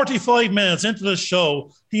him. 45 minutes into the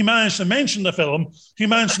show, he managed to mention the film. He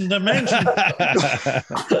managed to mention.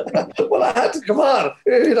 Well, I had to come on.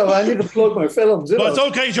 I need to plug my films. But it's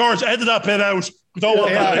okay, George. Edit that bit out. Don't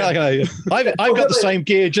worry about it. I've got the same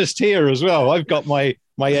gear just here as well. I've got my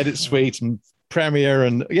edit suite and Premiere,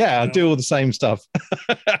 and I do all the same stuff.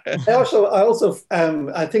 I also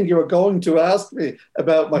I think you were going to ask me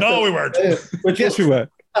about my. No, we weren't. Yes, we were.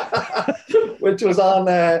 Which was on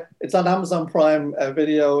it's on Amazon Prime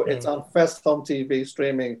Video. It's on Fest Home TV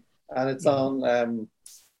streaming, and it's on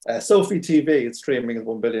Sophie TV. It's streaming at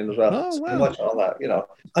 1 Billion as well. Oh, wow. So watch all that.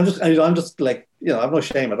 I'm just like I've no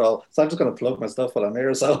shame at all. So I'm just going to plug my stuff while I'm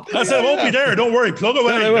here. So I said, it won't be there. Don't worry, plug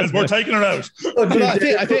away because we're taking it out.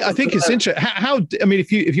 I think it's interesting.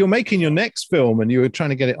 If you're making your next film and you were trying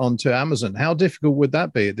to get it onto Amazon, how difficult would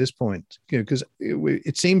that be at this point? Because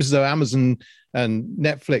it seems as though Amazon and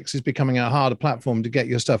Netflix is becoming a harder platform to get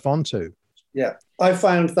your stuff onto. Yeah, I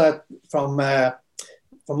found that from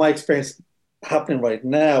my experience, happening right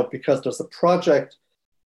now because there's a project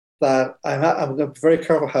that I'm going to be very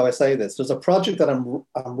careful how I say this. There's a project that I'm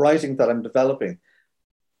writing, that I'm developing,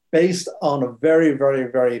 based on a very,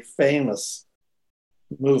 very, very famous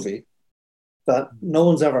movie that no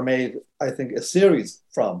one's ever made, I think, a series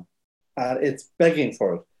from, and it's begging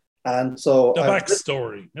for it. And so the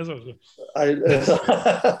backstory,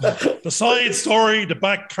 the side story, the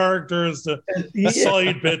back characters, the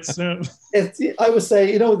side bits. I would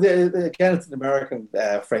say, again, it's an American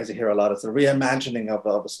phrase I hear a lot. It's a reimagining of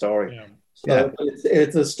a story. Yeah. So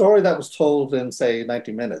it's a story that was told in, say,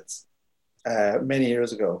 90 minutes many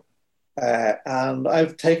years ago, and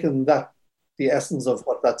I've taken the essence of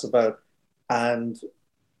what that's about, and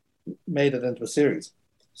made it into a series.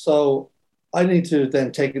 So I need to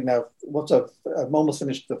then take it now. Once I've almost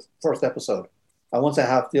finished the first episode, and once I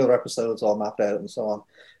have the other episodes all mapped out and so on,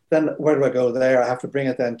 then where do I go there? I have to bring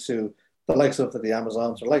it then to the likes of the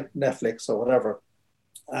Amazons or like Netflix or whatever.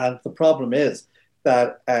 And the problem is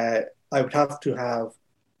that I would have to have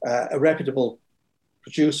a reputable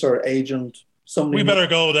producer, agent. We better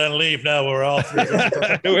go then. Leave now. We're off. We're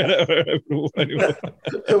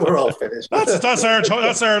all finished.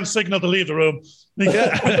 That's our signal to leave the room.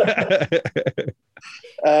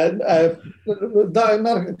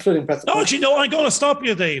 Not including press. No, actually, no. I'm going to stop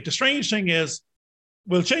you, Dave. The strange thing is,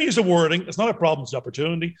 we'll change the wording. It's not a problem; it's an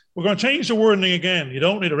opportunity. We're going to change the wording again. You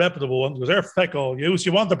don't need a reputable one because they're feck all use.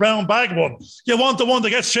 You want the brown bag one. You want the one that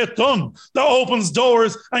gets shit done, that opens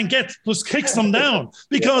doors and kicks them down.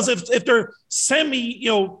 Because if they're semi,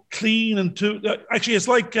 clean and actually, it's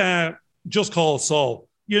like Just Call Saul.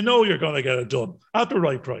 You know you're going to get it done at the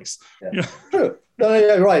right price. Yeah. True. No,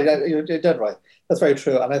 you're right. You're dead right. That's very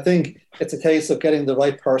true. And I think it's a case of getting the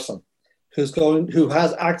right person who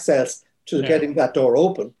has access to getting that door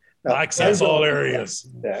open. Now, access all areas.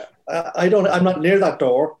 Yeah. I'm not near that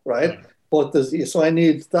door, right? Yeah. But so I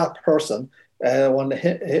need that person,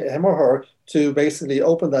 him or her, to basically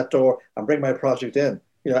open that door and bring my project in,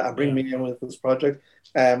 and bring me in with this project.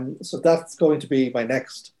 So that's going to be my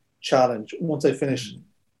next challenge once I finish.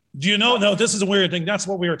 Do you know? No, this is a weird thing. That's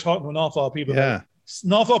what we were talking to an awful lot of people about.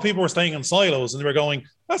 An awful lot of people were staying in silos, and they were going,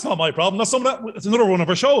 "That's not my problem. It's another one of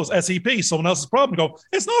our shows, SEP, someone else's problem." Go,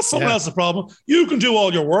 it's not someone else's problem. You can do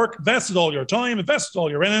all your work, invested all your time, invested all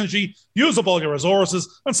your energy, use up all your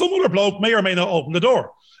resources, and some other bloke may or may not open the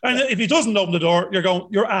door. And if he doesn't open the door,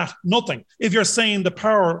 you're at nothing. If you're saying the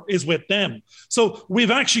power is with them, so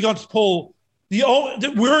we've actually got to pull.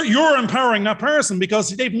 You're empowering that person because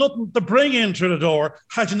they've nothing to bring in through the door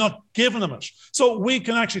had you not given them it. So we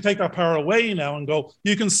can actually take that power away now and go,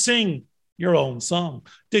 you can sing your own song.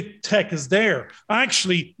 The tech is there.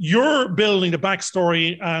 Actually, you're building the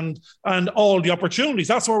backstory and all the opportunities.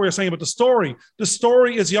 That's what we were saying about the story. The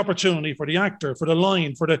story is the opportunity for the actor, for the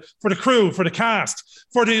line, for the crew, for the cast,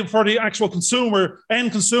 for the actual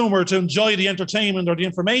end consumer to enjoy the entertainment or the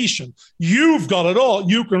information. You've got it all.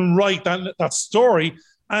 You can write that story,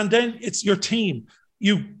 and then it's your team.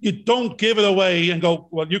 You don't give it away and go,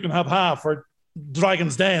 well, you can have half, or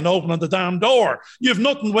Dragon's Den opening the damn door. You've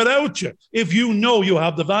nothing without you if you know you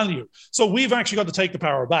have the value. So we've actually got to take the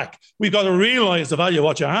power back. We've got to realize the value of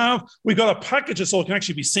what you have. We've got to package it so it can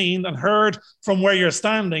actually be seen and heard from where you're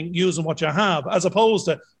standing using what you have, as opposed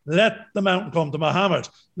to let the mountain come to Muhammad.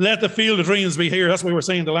 Let the field of dreams be here. That's what we were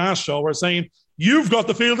saying the last show. We're saying, you've got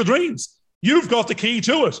the field of dreams. You've got the key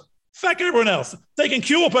to it. Fuck everyone else. They can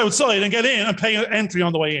queue up outside and get in and pay entry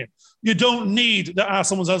on the way in. You don't need to ask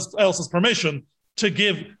someone else's permission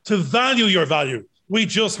to value your value. We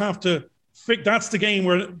just have to that's the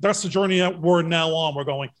game that's the journey that we're now on. We're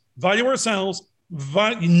going, value ourselves.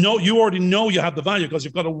 You already know you have the value because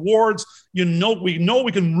you've got awards. We know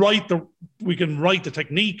we can write the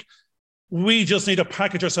technique. We just need to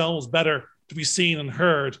package ourselves better to be seen and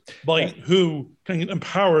heard by who can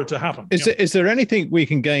empower it to happen. Is there anything we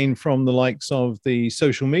can gain from the likes of the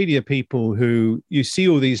social media people who you see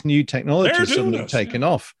all these new technologies suddenly taken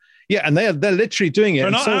off? Yeah, and they're literally doing it.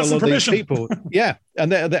 They're not asking permission. These people,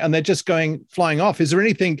 and they're just flying off.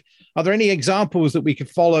 Are there any examples that we could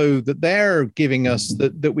follow that they're giving us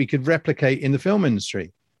that we could replicate in the film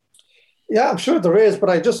industry? Yeah, I'm sure there is, but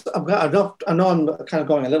I know I'm kind of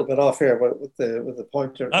going a little bit off here with the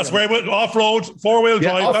pointer. That's where off-road, four-wheel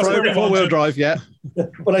drive. Off-road, four-wheel drive, yeah.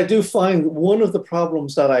 But I do find one of the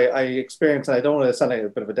problems that I experience, and I don't want to sound like a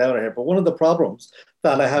bit of a downer here, but one of the problems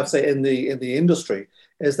that I have, say, in the industry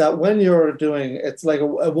is that when you're doing, it's like a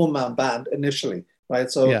one-man band initially, right?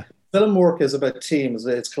 So film work is about teams,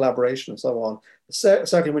 it's collaboration and so on.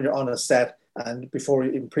 Certainly when you're on a set and before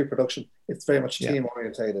even pre-production, it's very much team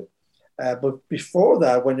orientated. But before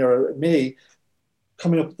that, when you're me,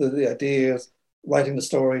 coming up with the ideas, writing the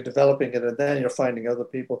story, developing it, and then you're finding other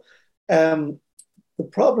people. The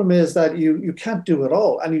problem is that you can't do it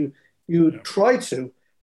all, and you try to,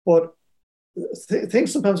 but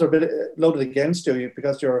things sometimes are a bit loaded against you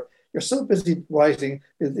because you're so busy writing.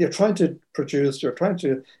 You're trying to produce. You're trying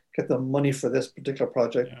to get the money for this particular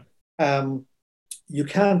project. You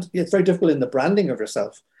can't. It's very difficult in the branding of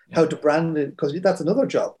yourself. How to brand it, because that's another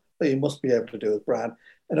job that you must be able to do, is brand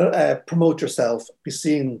and promote yourself, be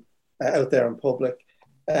seen out there in public,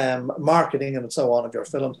 marketing and so on of your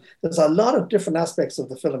films. There's a lot of different aspects of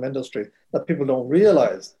the film industry that people don't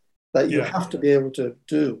realize that you have to be able to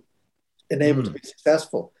do and able to be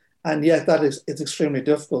successful. And yet it's extremely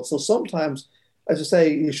difficult. So sometimes, as you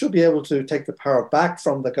say, you should be able to take the power back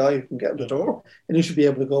from the guy who can get in the door, and you should be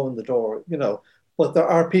able to go in the door, But there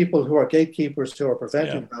are people who are gatekeepers who are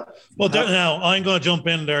preventing that. Well, now I'm going to jump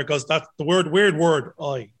in there because that's the weird word,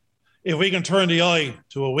 I. If we can turn the I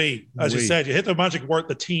to a we, as you said, you hit the magic word,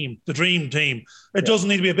 the team, the dream team. It doesn't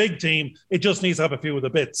need to be a big team. It just needs to have a few of the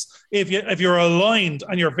bits. If you're aligned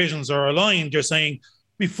and your visions are aligned, you're saying,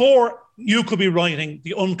 before you could be writing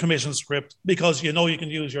the uncommissioned script because you can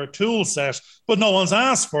use your tool set, but no one's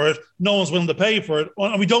asked for it, no one's willing to pay for it,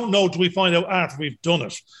 and we don't know till we find out after we've done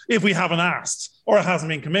it, if we haven't asked or it hasn't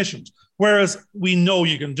been commissioned. Whereas we know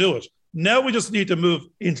you can do it. Now we just need to move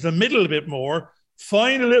into the middle a bit more,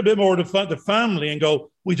 find a little bit more the family and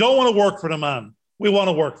go, we don't want to work for the man. We want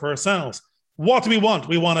to work for ourselves. What do we want?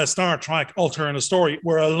 We want a Star Trek alternative story.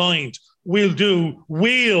 We're aligned. We'll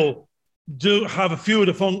have a few of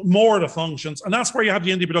the functions, and that's where you have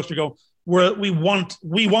the indie production go, where we want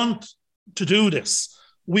to do this.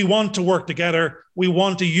 We want to work together. We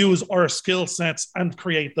want to use our skill sets and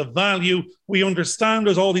create the value. We understand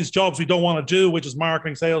there's all these jobs we don't want to do, which is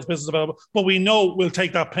marketing, sales, business development, but we know we'll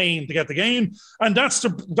take that pain to get the gain. And that's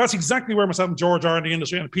exactly where myself and George are in the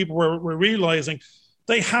industry, and people were realizing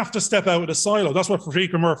they have to step out of the silo. That's what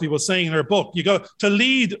Frederica Murphy was saying in her book. You have to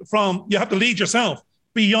lead yourself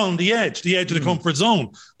beyond the edge of the comfort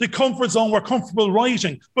zone. The comfort zone, we're comfortable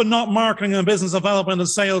writing, but not marketing and business development and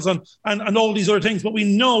sales and all these other things. But we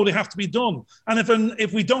know they have to be done. And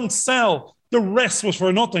if we don't sell, the rest was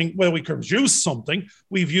for nothing. Well, we could produce something.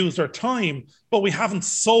 We've used our time, but we haven't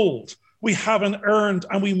sold. We haven't earned,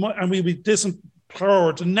 and we'll be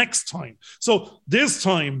disempowered the next time. So this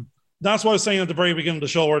time, that's what I was saying at the very beginning of the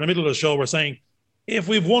show, or in the middle of the show, we're saying, if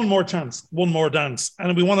we've one more chance, one more dance,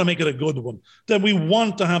 and we want to make it a good one, then we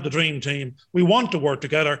want to have the dream team. We want to work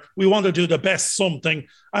together. We want to do the best something,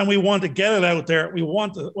 and we want to get it out there.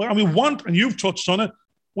 And you've touched on it,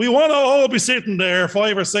 we want to all be sitting there,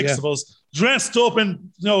 5 or 6 of us, dressed up in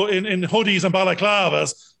hoodies and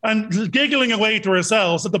balaclavas, and giggling away to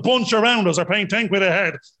ourselves that the bunch around us are paying 10 quid a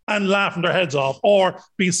head and laughing their heads off, or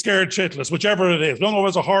being scared shitless, whichever it is. Don't know if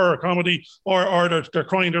it's a horror comedy or they're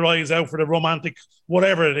crying their eyes out for the romantic,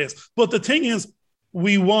 whatever it is. But the thing is,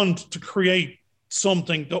 we want to create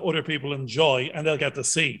something that other people enjoy and they'll get to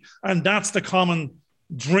see. And that's the common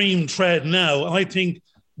dream thread now. And I think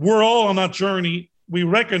we're all on that journey. We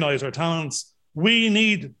recognize our talents. We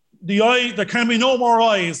need the eye. There can be no more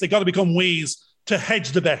eyes. They got to become we's to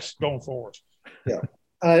hedge the bet going forward. Yeah.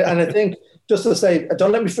 And I think, just to say,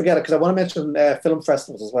 don't let me forget it, because I want to mention film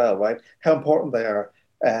festivals as well, right? How important they are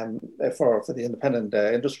for the independent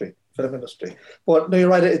film industry. But no, you're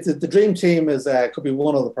right. The dream team could be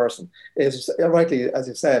one other person. It's rightly, as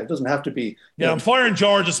you said, it doesn't have to be. Yeah, I'm firing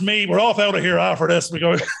George. It's me. We're off out of here after this. We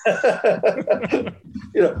go.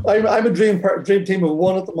 I'm a dream team of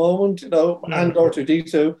one at the moment. And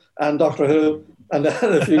R2D2 and Doctor Who. And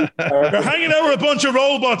then a few. You're hanging out with a bunch of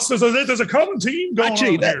robots. There's a common team going on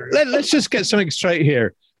here. Let's just get something straight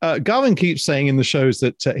here. Garvin keeps saying in the shows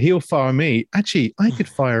that he'll fire me. Actually, I could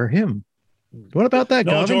fire him. What about that,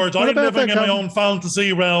 No, Garvin? George, I'm living in my own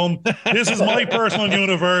fantasy realm. This is my personal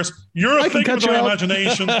universe. You're a figment of my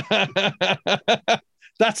imagination.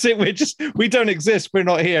 That's it. We don't exist. We're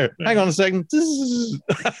not here. Hang on a second. I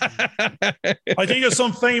think there's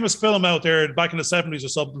some famous film out there back in the 70s or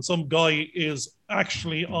something. Some guy is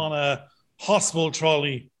actually on a hospital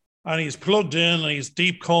trolley and he's plugged in and he's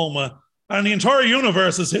deep coma. And the entire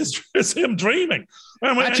universe is him dreaming.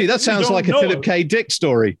 Actually, that sounds like a Philip K. Dick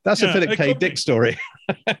story. That's a Philip K. Dick story.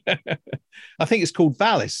 I think it's called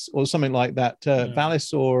Valis or something like that.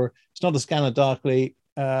 Valis, or it's not A Scanner Darkly.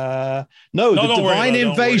 The Divine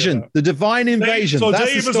Invasion. The Divine Invasion. So that's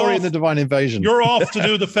Dave the story of the Divine Invasion. You're off to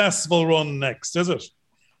do the festival run next, is it?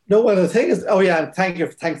 No, well, the thing is,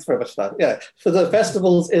 thanks very much for that. Yeah, so the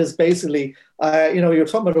festivals is basically, you're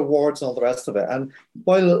talking about awards and all the rest of it. And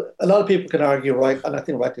while a lot of people can argue, right, and I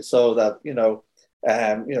think rightly so, that,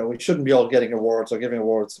 We shouldn't be all getting awards or giving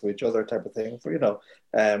awards to each other type of thing.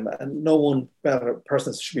 And no one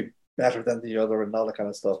person should be better than the other and all that kind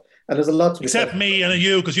of stuff. And there's a lot to except me and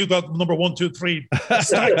you, because you got number 1, 2, 3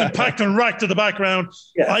 stacked and packed and racked in the background.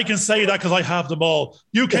 Yeah. I can say that because I have them all.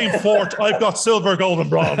 You came fourth. I've got silver, gold, and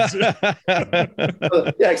bronze. Yeah,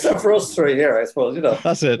 except for us three here, I suppose.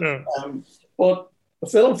 That's it. But the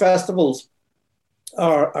film festivals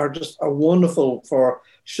are wonderful for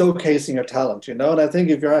showcasing your talent. And I think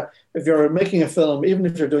if you're making a film, even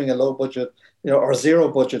if you're doing a low budget, or zero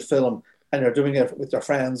budget film, and you're doing it with your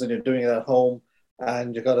friends and you're doing it at home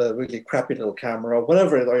and you've got a really crappy little camera or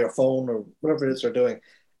whatever, or your phone or whatever it is you're doing,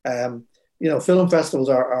 film festivals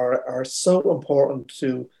are so important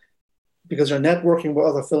because you're networking with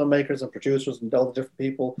other filmmakers and producers and all the different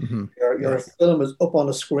people. Mm-hmm. Your film is up on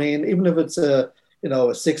a screen, even if it's a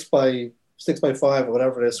 6x5 or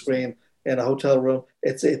whatever it is screen in a hotel room.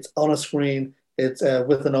 It's on a screen. It's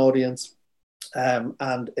with an audience.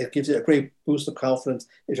 And it gives you a great boost of confidence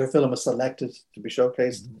if your film is selected to be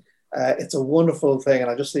showcased. It's a wonderful thing, and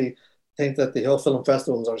I just think that the whole film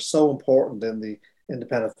festivals are so important in the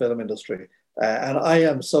independent film industry. And I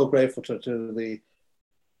am so grateful to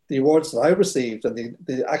the awards that I received and the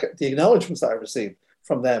acknowledgements that I received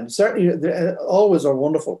from them. Certainly, they always are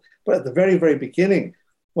wonderful. But at the very, very beginning,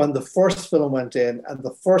 when the first film went in and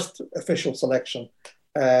the first official selection,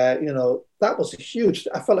 that was a huge.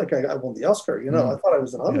 I felt like I won the Oscar. I thought I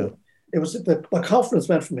was in Hollywood. It was my confidence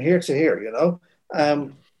went from here to here.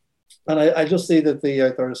 And I just see that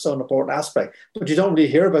there is so an important aspect, but you don't really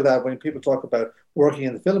hear about that when people talk about working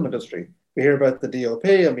in the film industry. We hear about the DOP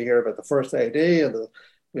and we hear about the first AD and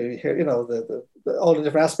we hear all the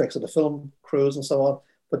different aspects of the film crews and so on,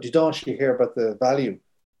 but you don't actually hear about the value.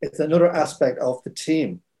 It's another aspect of the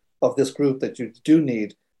team of this group that you do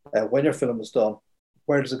need when your film is done.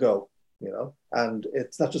 Where does it go? And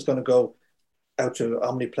it's not just going to go out to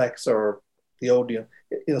Omniplex or the Odeon.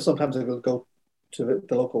 Sometimes it will go to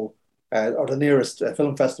the local or the nearest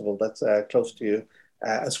film festival that's close to you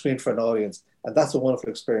and screen for an audience. And that's a wonderful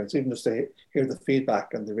experience, even just to hear the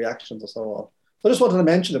feedback and the reactions and so on. So I just wanted to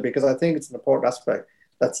mention it because I think it's an important aspect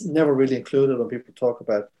that's never really included when people talk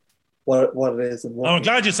about what it is. And I'm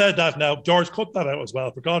glad you said that now. George, cut that out as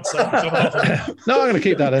well, for God's sake. No, I'm going to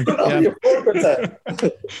keep that in.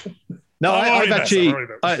 No, I've actually,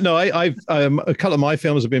 a couple of my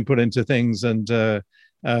films have been put into things, and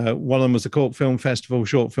one of them was the Cork Film Festival,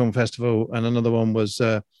 Short Film Festival, and another one was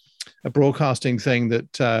a broadcasting thing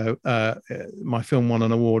that my film won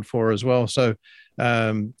an award for as well. So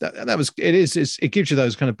it gives you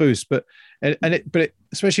those kind of boosts, but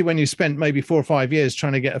especially when you spent maybe 4 or 5 years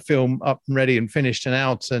trying to get a film up and ready and finished and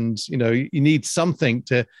out, and you need something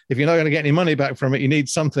to, if you're not going to get any money back from it, you need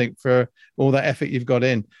something for all that effort you've got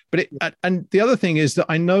in. But and the other thing is that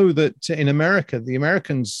I know that in America, the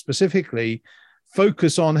Americans specifically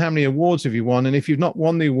focus on how many awards have you won, and if you've not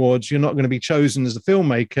won the awards, you're not going to be chosen as a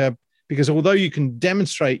filmmaker, because although you can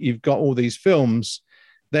demonstrate you've got all these films,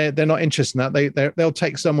 they're not interested in that. They'll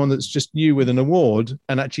take someone that's just you with an award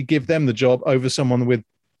and actually give them the job over someone with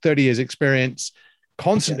 30 years experience,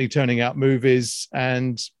 constantly turning out movies,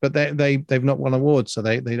 but they've not won awards, so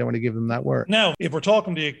they don't want to give them that work. Now, if we're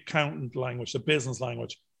talking the accountant language, the business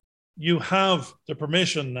language, you have the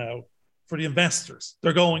permission now for the investors.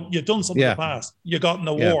 They're going, you've done something in the past, you got an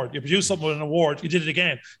award, you produced something with an award, you did it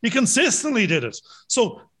again, you consistently did it.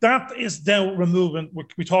 So that is now removing,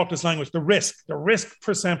 we talk this language, the risk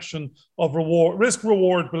perception of reward, risk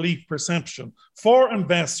reward belief perception for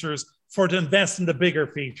investors for to invest in the bigger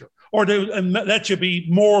feature, or to let you be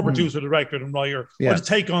more producer, director than writer, or to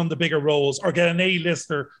take on the bigger roles, or get an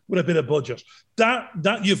A-lister with a bit of budget.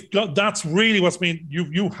 That's really what's been,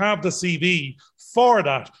 you have the CV for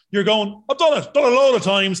that. You're going, I've done it a load of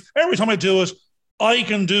times. Every time I do it, I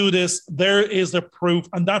can do this. There is the proof,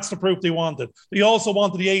 and that's the proof they wanted. They also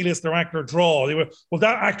wanted the A-lister actor draw. They were, well,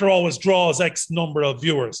 that actor always draws X number of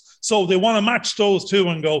viewers. So they want to match those two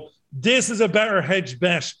and go, this is a better hedge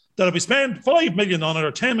bet that if we spend 5 million on it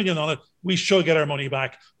or 10 million on it, we should get our money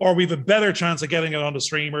back, or we have a better chance of getting it on the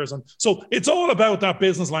streamers. And so it's all about that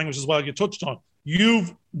business language as well. You touched on,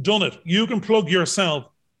 you've done it. You can plug yourself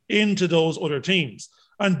into those other teams.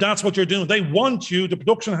 And that's what you're doing. They want you, the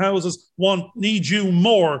production houses need you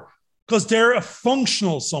more because they're a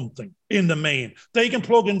functional something in the main. They can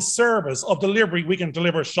plug in service of delivery. We can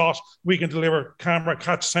deliver shot, we can deliver camera,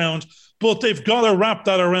 catch sound, but they've got to wrap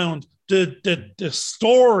that around the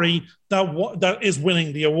story that is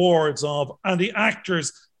winning the awards of, and the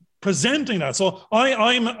actors presenting that. So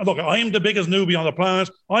I'm the biggest newbie on the planet.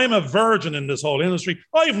 I'm a virgin in this whole industry.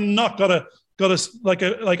 I've not got got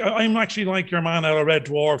I'm actually like your man out of Red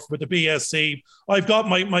Dwarf with the BSc. I've got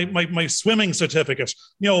my swimming certificate.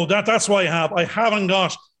 That's what I have. I haven't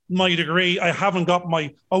got my degree. I haven't got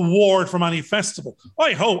my award from any festival.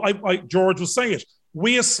 I hope George will say it.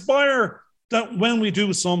 We aspire that when we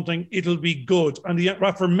do something, it'll be good. And the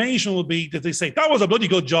affirmation will be that they say, that was a bloody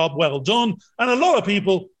good job, well done. And a lot of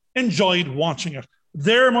people enjoyed watching it.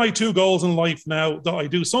 They're my two goals in life now, that I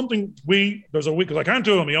do something. There's a week, because I can't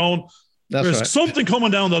do it on my own. There's something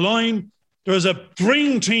coming down the line. There's a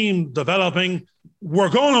dream team developing. We're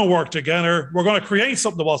going to work together. We're going to create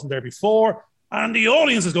something that wasn't there before. And the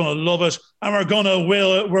audience is going to love it. And we're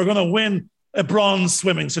going to win a bronze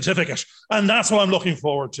swimming certificate. And that's what I'm looking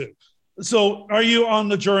forward to. So are you on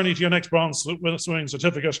the journey to your next bronze swimming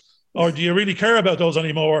certificate, or do you really care about those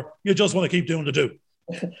anymore? You just want to keep doing the do?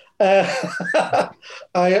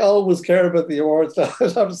 I always care about the awards. I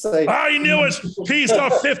have to say. I knew it. He's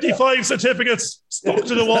got 55 certificates stuck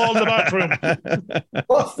to the wall in the bathroom.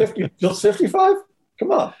 What, 50? Just 55?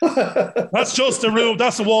 Come on. That's just the room.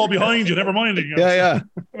 That's the wall behind you. Never mind it. Yeah.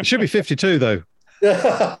 It should be 52, though.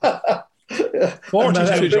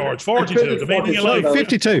 42, George. 42. The making of life.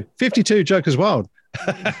 52. Joker's Wild.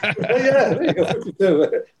 Yeah, there you go.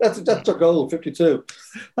 52. That's our goal. 52.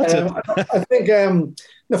 I think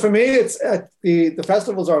for me, it's the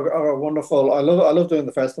festivals are wonderful. I love doing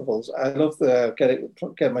the festivals. I love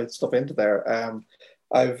getting my stuff into there.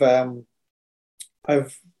 I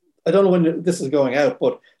don't know when this is going out,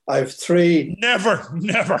 but I've 3. Never.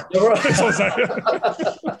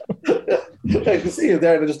 I can see you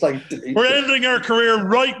there. They're just like, we're ending our career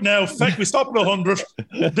right now. In fact, we stopped at 100.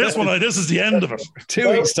 This is the end of it. 2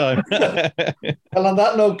 weeks' time. And on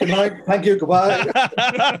that note, good night. Thank you. Goodbye.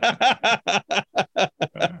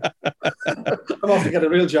 I'm off to get a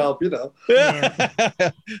real job, Yeah.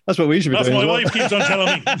 That's what we should be doing. That's my wife keeps on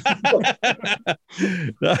telling me.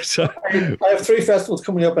 I have 3 festivals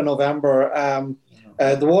coming up in November.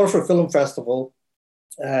 The Waterford Film Festival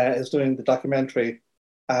is doing the documentary.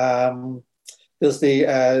 There's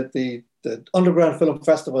the Underground Film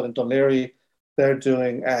Festival in Dunleary. They're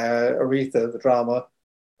doing Aretha, the drama.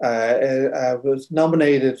 Was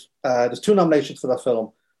nominated. There's 2 nominations for that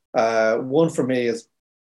film. One for me is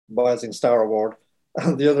Rising Star Award,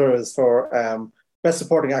 and the other is for Best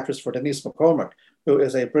Supporting Actress for Denise McCormack, who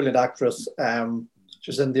is a brilliant actress.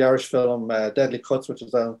 She's in the Irish film Deadly Cuts, which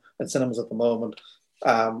is in cinemas at the moment.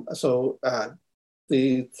 So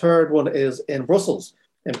the third one is in Brussels,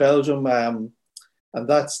 in Belgium, and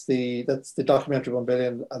that's the documentary 1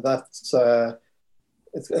 billion, and that's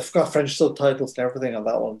it's got French subtitles and everything on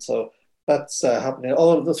that one. So that's happening.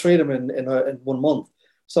 All of the 3 of them in 1 month.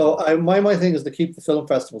 So my thing is to keep the film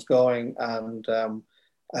festivals going and to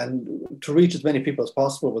reach as many people as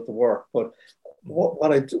possible with the work. But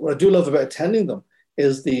what I do love about attending them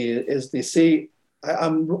is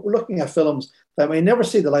I'm looking at films that may never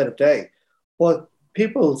see the light of day, but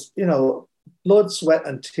people's blood, sweat,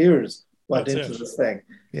 and tears went into this thing.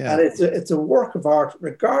 Yeah. And it's a work of art,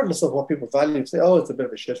 regardless of what people value. Say, oh, it's a bit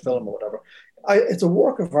of a shit film or whatever. It's a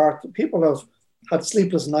work of art. People have had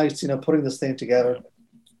sleepless nights, putting this thing together.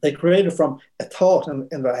 They created from a thought in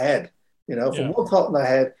their head, from one thought in their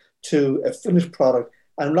head to a finished product.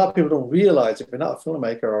 And a lot of people don't realize, if you're not a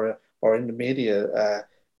filmmaker or in the media,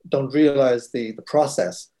 don't realize the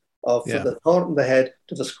process of from the thought in the head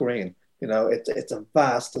to the screen. It's a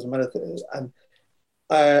vast, there's many things. And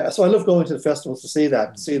so I love going to the festivals to see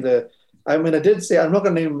that, I did see, I'm not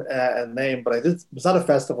going to name a name, but was at a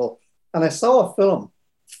festival and I saw a film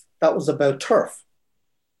that was about turf.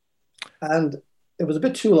 And it was a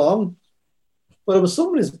bit too long, but it was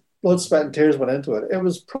somebody's blood, sweat, and tears went into it. It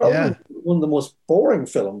was probably one of the most boring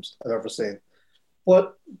films I've ever seen.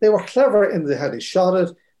 But they were clever in how they shot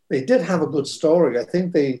it. They did have a good story. I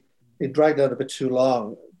think they dragged out a bit too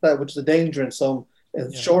long, which is a danger in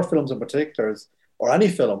short films in particular, or any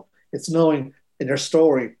film. It's knowing in your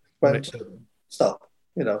story when to stop.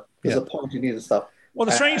 There's a point you need to stop. Well,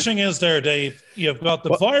 the strange thing is there, Dave, you've got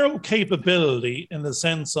the viral capability in the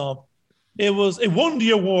sense of it won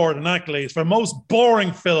the award and accolades for most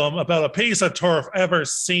boring film about a piece of turf ever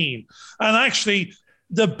seen. And actually,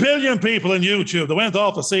 the billion people in YouTube that went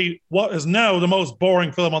off to see what is now the most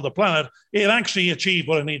boring film on the planet, it actually achieved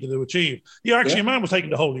what it needed to achieve. A man was taking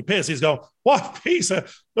the holy piss. He's going,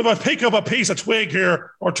 if I pick up a piece of twig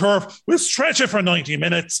here or turf, we'll stretch it for 90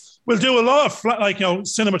 minutes. We'll do a lot of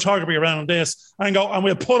cinematography around this and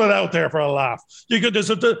we'll put it out there for a laugh. And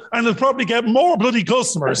they'll probably get more bloody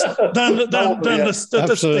customers than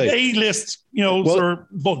the A-list,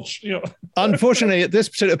 bunch. Unfortunately, at this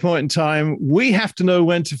particular point in time, we have to know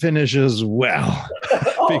when to finish as well.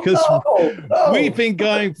 because no. we've been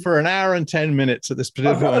going for an hour and 10 minutes at this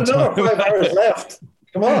I've particular got another 5 hours left.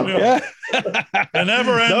 Come on. Yeah. A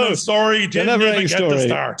never-ending story didn't even get to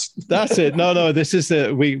start. That's it. No. This is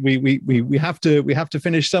the we have to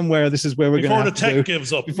finish somewhere. This is where we're going to before the tech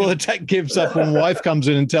gives up. Before the tech gives up, when my wife comes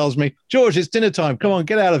in and tells me, George, it's dinner time. Come on,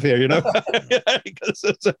 get out of here. You know.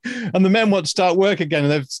 And the men want to start work again,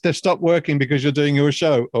 and they've stopped working because you're doing your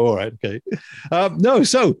show. All right, okay. No,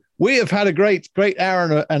 so we have had a great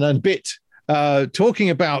hour and a bit talking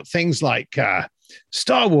about things like.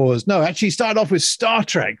 Star Wars. No, actually started off with Star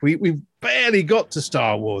Trek. We barely got to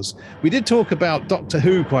Star Wars. We did talk about Doctor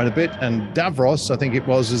Who quite a bit, and Davros, I think it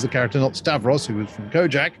was, as the character, not Stavros, who was from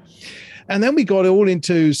Kojak. And then we got all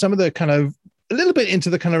into some of the a little bit into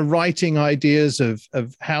the kind of writing ideas of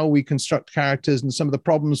how we construct characters and some of the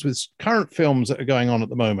problems with current films that are going on at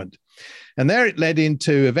the moment. And there it led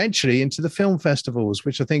eventually into the film festivals,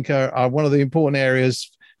 which I think are one of the important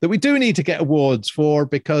areas that we do need to get awards for,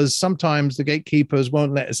 because sometimes the gatekeepers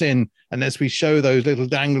won't let us in unless we show those little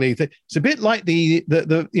dangly things. It's a bit like the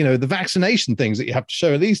vaccination things that you have to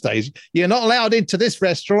show these days. You're not allowed into this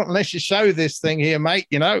restaurant unless you show this thing here, mate,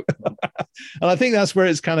 you know. And I think that's where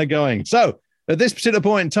it's kind of going. So at this particular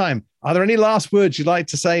point in time, are there any last words you'd like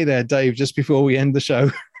to say there, Dave, just before we end the show?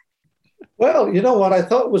 Well, you know what? I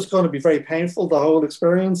thought it was going to be very painful, the whole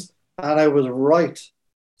experience, and I was right.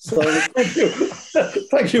 So thank you.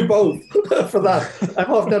 Thank you both for that.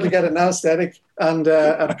 I'm off now to get an anesthetic and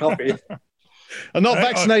a coffee. And not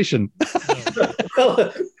vaccination. Well,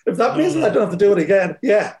 if that means I don't have to do it again,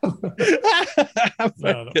 yeah.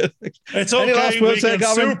 No. It's okay.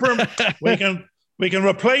 We can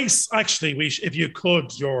replace, actually, if you could,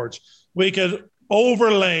 George, we could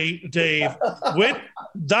overlay Dave with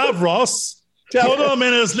Davros. Put him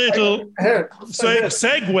in his little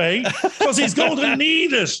Segway, because he's going to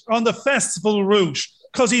need it on the festival route,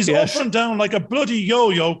 because he's up and down like a bloody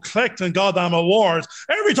yo-yo collecting goddamn awards.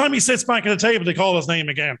 Every time he sits back at the table, they call his name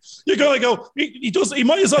again. You gotta go. He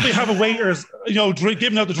might as well be having waiters, giving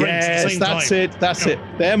out the drinks at the same time. That's it.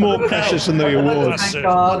 They're more precious than the awards. Thank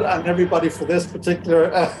God and everybody for this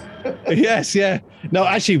particular. Yes, yeah. No,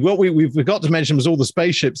 actually, what we forgot to mention was all the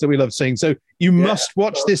spaceships that we love seeing. So you must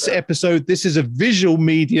watch this episode. This is a visual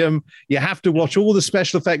medium. You have to watch all the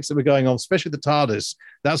special effects that were going on, especially the TARDIS.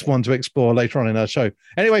 That's one to explore later on in our show.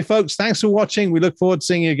 Anyway, folks, thanks for watching. We look forward to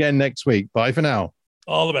seeing you again next week. Bye for now.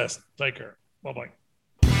 All the best. Take care. Bye-bye.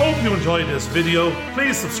 Hope you enjoyed this video.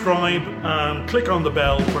 Please subscribe and click on the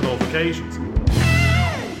bell for notifications.